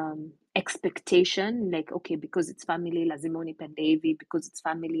expectation, like okay, because it's family lazima unipende hivi, because it's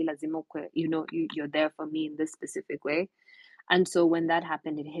family lazima you're there for me in this specific way. And so when that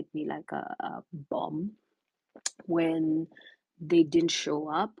happened, it hit me like a bomb when they didn't show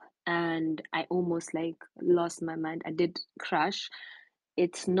up, and I almost like lost my mind. I did crash.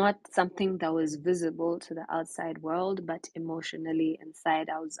 It's not something that was visible to the outside world, but emotionally inside,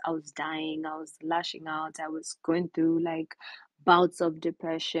 I was dying. I was lashing out. I was going through like bouts of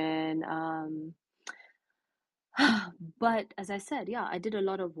depression. But as I said, yeah, I did a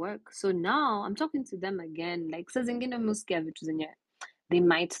lot of work. So now I'm talking to them again. Like saa zingine musikia vitu zenye they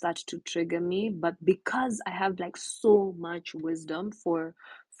might start to trigger me, but because I have like so much wisdom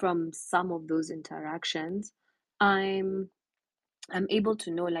from some of those interactions, I'm I'm able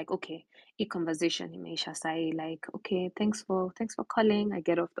to know like, okay, a conversation imeisha say like, okay, thanks for calling. I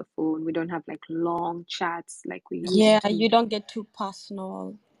get off the phone. We don't have like long chats like we used Yeah, to. you don't get too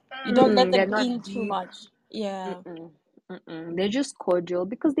personal. You don't let They're them not in too deep. much. Yeah, Mm-mm, mm-mm. They're just cordial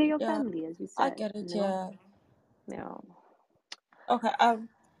because they're your yeah, family, as we I said, get you it. know? Yeah. Yeah. Okay.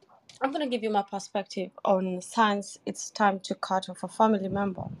 I'm gonna give you my perspective on signs it's time to cut off a family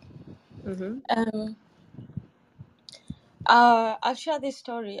member. Mm-hmm. Um. I'll share this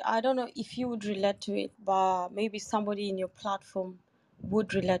story. I don't know if you would relate to it, but maybe somebody in your platform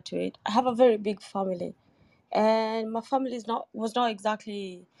would relate to it. I have a very big family, and my family is not was not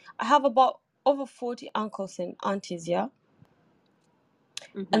exactly. I have about over 40 uncles and aunties, yeah,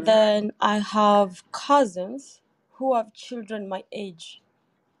 and Mm-hmm. then I have cousins who have children my age.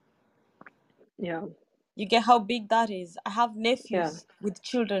 Yeah. You get how big that is. I have Yeah. nephews with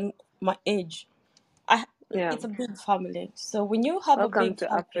children my age. I Yeah. it's a big family. So when you have a Welcome big to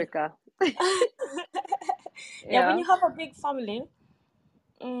family, Africa. yeah, when Yeah. you have a big family,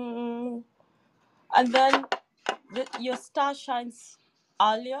 and then your star shines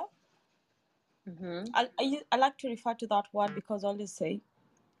earlier. Mm-hmm. I like to refer to that word because I always say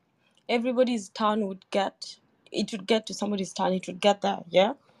everybody's turn would get it would get to somebody's turn. It would get there,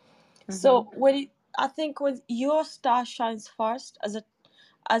 yeah. Mm-hmm. So I think when your star shines first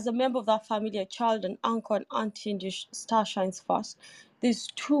as a member of that family, a child, an uncle, an auntie, and your star shines first, there's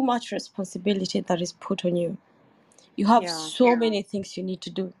too much responsibility that is put on you. You have Yeah. so many things you need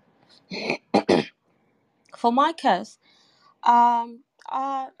to do. For my case,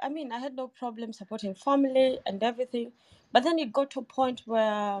 I mean, I had no problem supporting family and everything, but then it got to a point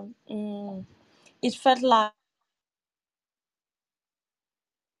where it felt like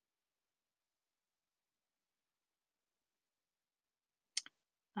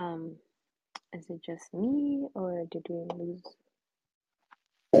Um, is it just me or did we lose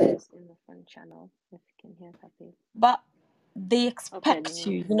Liz in the front channel? If you can hear Happy. but they Okay, expect no.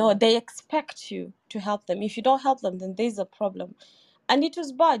 you, they expect you to help them. If you don't help them, then there's a problem. And it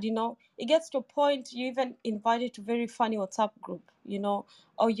was bad, it gets to a point you even invited to very funny WhatsApp group,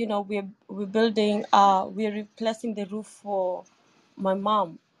 oh, we're building, we're replacing the roof for my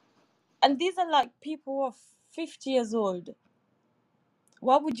mom. And these are like people who are 50 years old.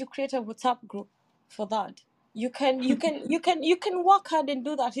 Why would you create a WhatsApp group for that? You can work hard and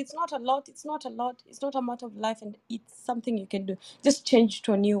do that. It's not a lot. It's not a lot. It's not a matter of life, and it's something you can do. Just change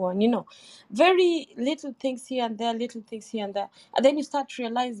to a new one. Very little things here and there, little things here and there, and then you start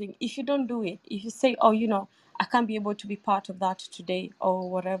realizing if you don't do it, if you say, oh, I can't be able to be part of that today or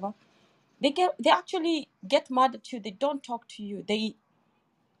whatever, they actually get mad at you. They don't talk to you. They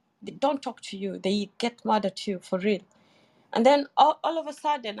don't talk to you. They get mad at you for real. And then all of a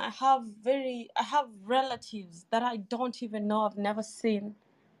sudden I have relatives that I don't even know, I've never seen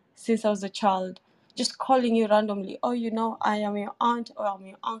since I was a child, just calling you randomly. Oh, I am your aunt, or I'm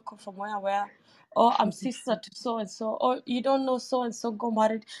your uncle from where, or I'm sister to so and so, or you don't know so and so got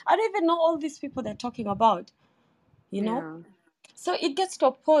married. I don't even know all these people they're talking about you know Yeah. so it gets to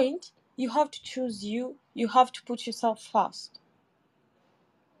a point you have to choose. You have to put yourself first.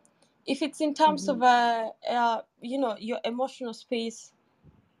 If it's in terms Mm-hmm. of your emotional space,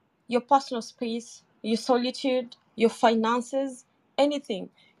 your personal space, your solitude, your finances, anything,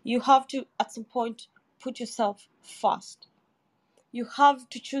 you have to at some point put yourself first. You have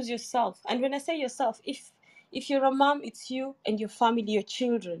to choose yourself. And when I say yourself, if you're a mom, it's you and your family, your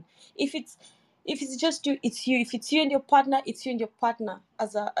children. If it's just you, it's you. If it's you and your partner, it's you and your partner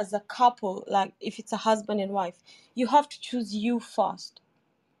as a couple. Like if it's a husband and wife, you have to choose you first.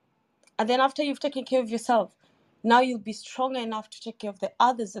 And then after you've taken care of yourself, now you'll be strong enough to take care of the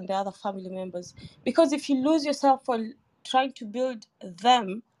others and the other family members. Because if you lose yourself for trying to build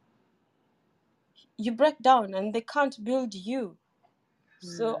them, you break down and they can't build you.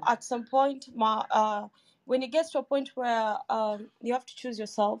 So Mm. at some point, when it gets to a point where you have to choose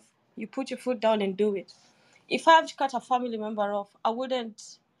yourself, you put your foot down and do it. If I have to cut a family member off, I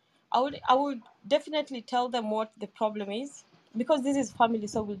wouldn't. I would definitely tell them what the problem is, because this is family,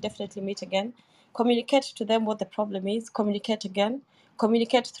 so we'll definitely meet again. Communicate to them what the problem is. Communicate again.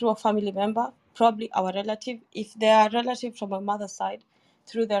 Communicate through a family member, probably our relative, if they are relative from my mother's side,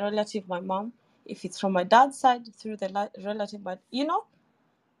 through their relative, my mom. If it's from my dad's side, through the relative, but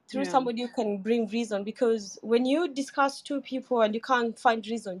through Yeah. somebody who can bring reason. Because when you discuss two people and you can't find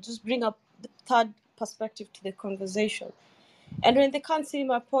reason, just bring up the third perspective to the conversation. And when they can't see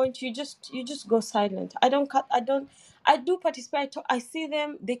my point, you just go silent. I do participate. I see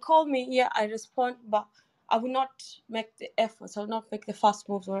them, they call me, yeah, I respond, but I will not make the efforts. I will not make the fast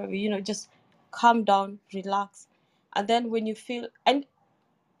moves, or whatever. Just calm down, relax, And then when you feel, and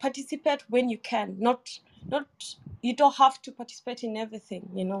participate when you can, not you don't have to participate in everything,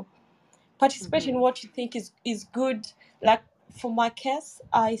 participate in Mm-hmm. what you think is good. Like for my case,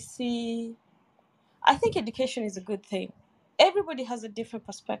 I think education is a good thing. Everybody has a different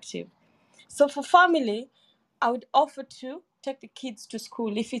perspective. So for family, I would offer to take the kids to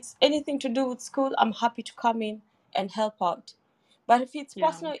school. If it's anything to do with school, I'm happy to come in and help out. But if it's Yeah.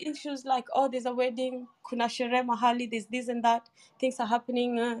 personal issues like, oh, there's a wedding, kuna sherehe mahali, there's this and that, things are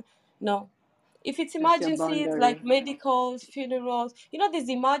happening, no. If it's That's your emergencies like boundary. medicals, funerals, there's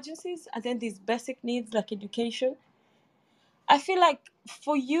emergencies and then there's basic needs like education. I feel like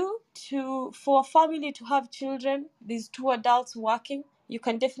for a family to have children, these two adults working, you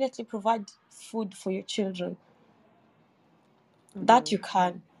can definitely provide food for your children. That Mm-hmm. you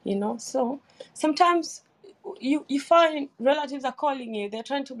can, So sometimes you find relatives are calling you, they're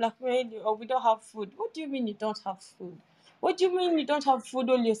trying to blackmail you, or we don't have food. What do you mean you don't have food? What do you mean you don't have food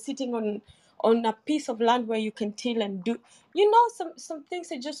while you're sitting on a piece of land where you can till and do? Some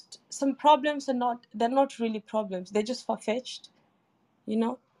things are just, some problems are not, they're not really problems. They're just far fetched. you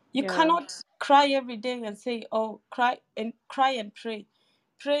know you Yeah. cannot cry every day and say, oh, cry and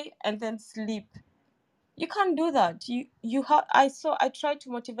pray and then sleep. You can't do that. You have I try to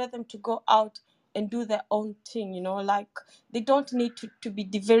motivate them to go out and do their own thing, like they don't need to be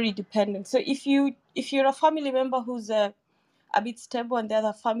very dependent. So if you're a family member who's a bit stable and the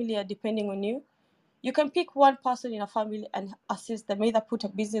other family are depending on you, you can pick one person in a family and assist them, either put a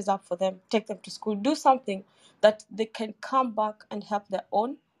business up for them, take them to school, do something that they can come back and help their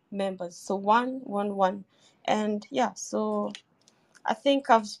own members. So one. And yeah, so I think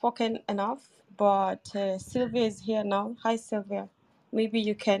I've spoken enough, but Sylvia is here now. Hi, Sylvia. Maybe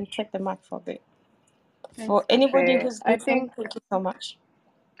you can take the mic for a bit. Thanks, For anybody Cafe. who's I listening, think thank you so much.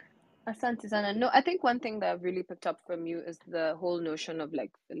 Asante Sana. No, I think one thing that I've really picked up from you is the whole notion of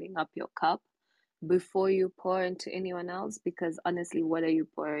like filling up your cup before you pour into anyone else. Because honestly, what are you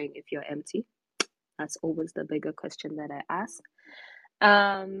pouring if you're empty? That's always the bigger question that I ask.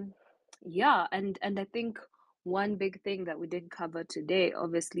 Um, yeah, and I think one big thing that we didn't cover today,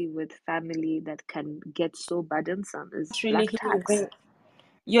 obviously with family that can get so burdensome, is Can't really black hear you. tax,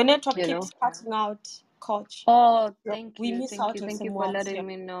 Your network you know. keeps cutting out, coach. Oh, We miss out on thank you some for words. Yeah. letting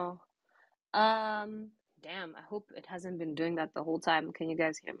me know. Um, Damn, I hope it hasn't been doing that the whole time. Can you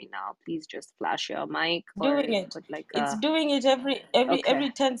guys hear me now? Please just flash your mic Doing or it. put like It's a doing it every every okay.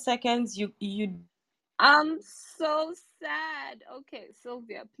 every 10 seconds. You I'm so sad. Okay,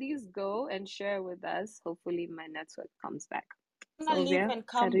 Sylvia, please go and share with us. Hopefully my network comes back. wanna leave Sylvia, and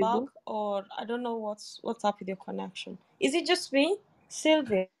come back, karibu. or I don't know what's up with your connection. Is it just me,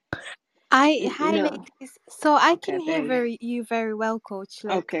 Sylvia? I Hi No. ladies. So I Okay, can hear there you. you very well, coach.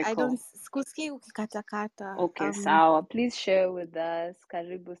 Like Okay, I don't cool. skuski ukikatakata. Okay, sawa. Please share with us.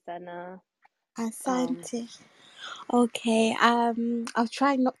 Karibu sana. Um, Asante. Okay, I'll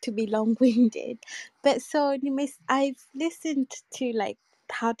try not to be long-winded. But so, Nimis, I've listened to like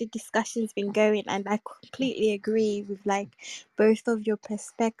how the discussion's been going, and I completely agree with like both of your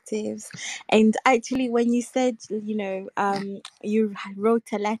perspectives. And actually, when you said, you wrote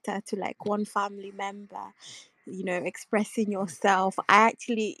a letter to like one family member, expressing yourself,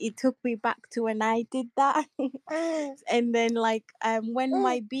 it took me back to when I did that. And then like when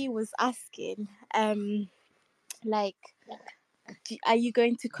my B was asking like are you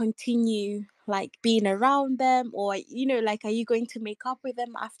going to continue like being around them, or like are you going to make up with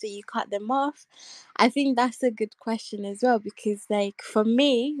them after you cut them off? I think that's a good question as well, because like for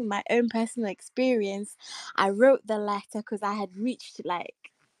me, my own personal experience, I wrote the letter because I had reached like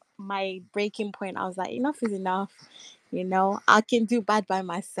my breaking point. I was like, enough is enough. I can do bad by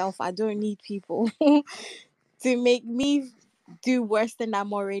myself. I don't need people to make me do worse than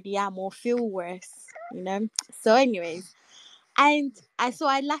I'm already am, or feel worse. So anyways, and I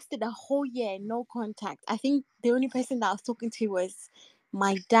lasted a whole year, no contact. I think the only person that I was talking to was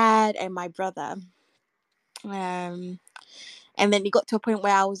my dad and my brother. Um, and then it got to a point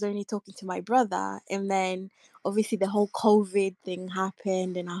where I was only talking to my brother, and then obviously the whole COVID thing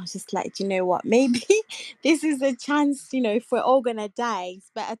happened, and I was just like, "Do you know what? Maybe this is a chance. If we're all gonna die,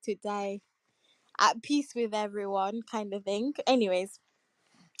 it's better to die at peace with everyone," kind of thing. Anyways,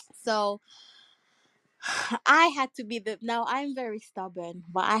 so I had to be the now I'm very stubborn,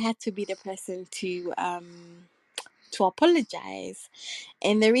 but I had to be the person to apologize.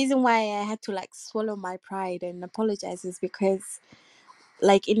 And the reason why I had to like swallow my pride and apologize is because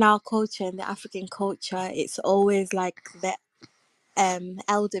like in our culture, in the African culture, it's always like the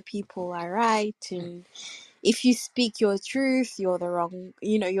elder people are right, and if you speak your truth, you're the wrong,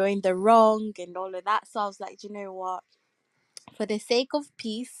 you're in the wrong and all of that. So I was like, "Do you know what? For the sake of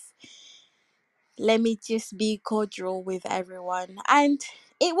peace, let me just be cordial with everyone." And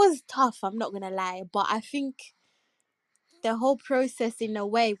it was tough, I'm not gonna lie, but I think the whole process in a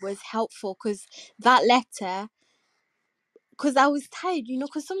way was helpful, because that letter, because I was tired,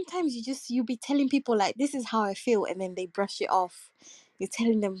 because sometimes you'll be telling people like, "This is how I feel," and then they brush it off. You're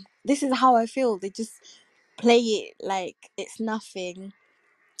telling them, "This is how I feel," they just play it like it's nothing.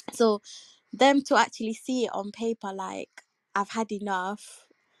 So them to actually see it on paper, like, "I've had enough,"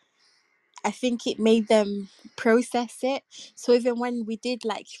 I think it made them process it. So even when we did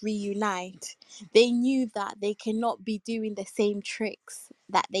like reunite, they knew that they cannot be doing the same tricks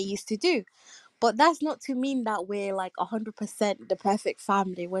that they used to do. But that's not to mean that we're like 100% the perfect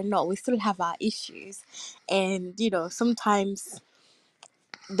family. We're not. We still have our issues. And, sometimes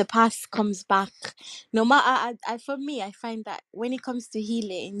the past comes back. No matter, for me, I find that when it comes to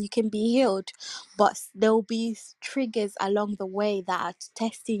healing, you can be healed, but there'll be triggers along the way that are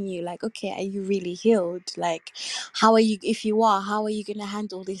testing you. Like, okay, are you really healed? Like, how are you? If you are, how are you gonna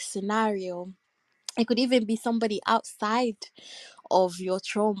handle this scenario? It could even be somebody outside of your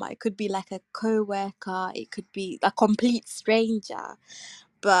trauma. It could be like a co-worker. It could be a complete stranger.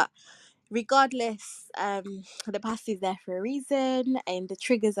 But regardless, the past is there for a reason and the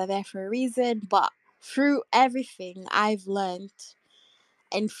triggers are there for a reason. But through everything I've learned,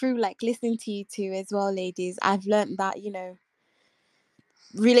 and through like listening to you two as well, ladies, I've learned that,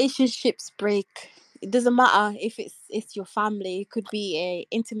 relationships break. It doesn't matter if it's your family. It could be a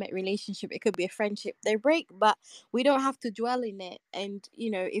intimate relationship, it could be a friendship. They break, but we don't have to dwell in it. And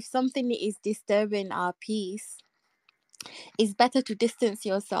if something is disturbing our peace, it's better to distance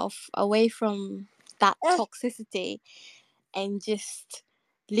yourself away from that toxicity and just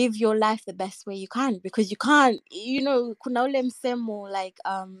live your life the best way you can, because you can't, kuna ule msemo, like,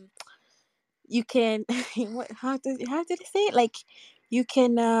 you can how did I say it, like, you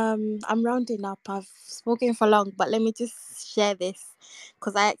can, I'm rounding up, I've spoken for long, but let me just share this,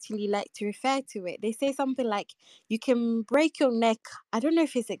 because I actually like to refer to it. They say something like, you can break your neck. I don't know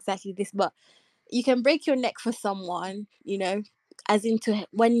if it's exactly this, but you can break your neck for someone, as into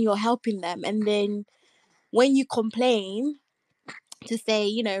when you're helping them, and then when you complain to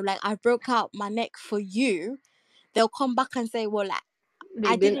say, like, "I broke out my neck for you," they'll come back and say, "Well, like, They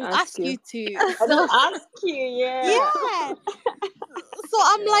I didn't didn't ask ask you. you to." I So didn't ask you, yeah. yeah. So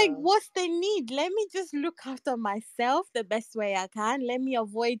I'm like, Yeah. what's the need? Let me just look after myself the best way I can. Let me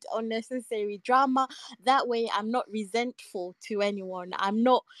avoid unnecessary drama. That way I'm not resentful to anyone. I'm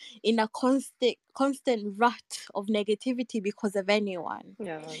not in a constant rut of negativity because of anyone.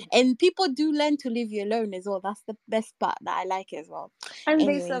 Yeah. And people do learn to leave you alone as well. That's the best part that I like as well. And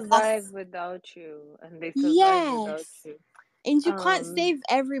they Anyways, survive that's, without you. And they survive without yes. you. And you can't Um, save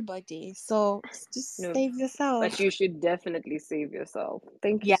everybody. So just no, save but yourself. you should definitely save yourself.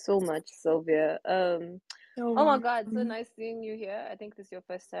 Thank you Yeah. so much, Sylvia. You're Oh my God, so welcome. nice seeing you here. I think this is your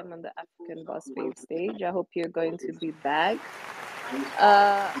first time on the African Boss Babe stage. I hope you're going to be back.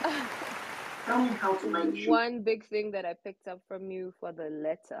 Uh, one big thing that I picked up from you for the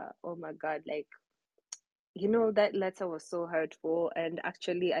letter. Oh my God, like, that letter was so hurtful. And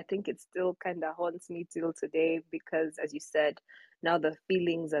actually, I think it still kind of haunts me till today because, as you said, now the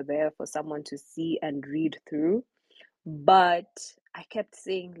feelings are there for someone to see and read through. But I kept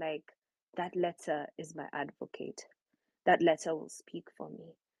saying, like, that letter is my advocate. That letter will speak for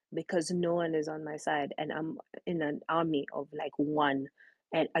me because no one is on my side and I'm in an army of like one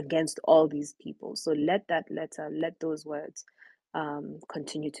and against all these people. So let that letter, let those words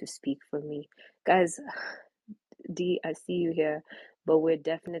continue to speak for me. Guys, D, I see you here, but we're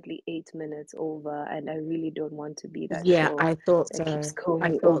definitely 8 minutes over, and I really don't want to be that Yeah, show I thought that keeps so. I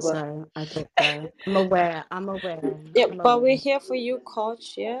going thought over. so. I thought so. I'm aware. I'm aware. Yeah, I'm but we're aware. here for you,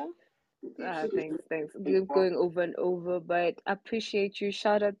 coach, yeah? Thanks, thanks. Keep going over and over, but appreciate you.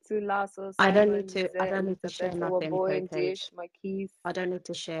 Shout out to Lasso, I don't need Simon, to. I Lizette, don't need to share Elizabeth, nothing, Boy, Coach. Dish, Marquise. I don't need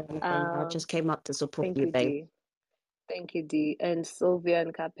to share anything. I Um, just came up to support thank you, you, babe. D. Thank you, Dee. And Sylvia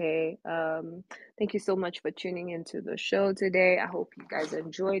and Cape. Thank you so much for tuning into the show today. I hope you guys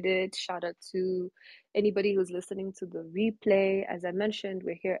enjoyed it. Shout out to anybody who's listening to the replay. As I mentioned,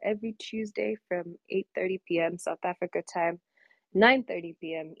 we're here every Tuesday from 8:30 p.m. South Africa time, 9:30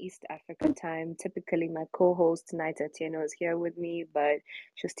 p.m. East Africa time. Typically, my co-host Naita Tieno is here with me, but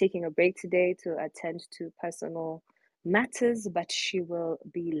she was taking a break today to attend to personal matters, but she will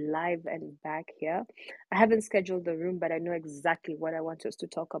be live and back here. I haven't scheduled the room, but I know exactly what I want us to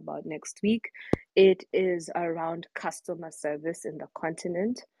talk about next week. It is around customer service in the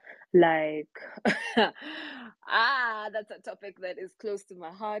continent. Like, that's a topic that is close to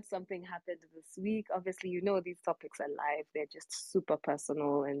my heart. Something happened this week. Obviously, you know, these topics are live, they're just super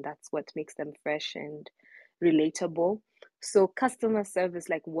personal, and that's what makes them fresh and relatable. So, customer service,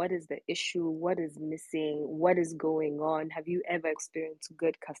 like, what is the issue? What is missing? What is going on? Have you ever experienced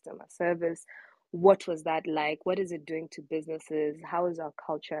good customer service? What was that like? What is it doing to businesses? How is our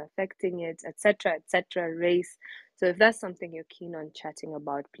culture affecting it, etc., etc., race? So, if that's something you're keen on chatting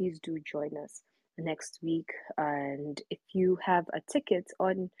about, please do join us next week. And if you have a ticket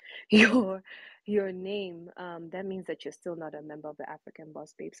on your name, that means that you're still not a member of the African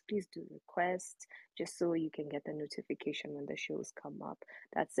Boss Babes. Please do request just so you can get the notification when the shows come up.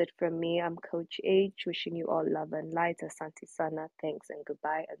 That's it from me. I'm Coach H, wishing you all love and light. Asante Sana. Thanks and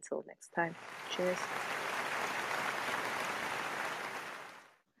goodbye. Until next time. Cheers.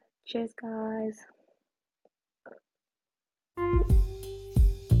 Cheers, guys.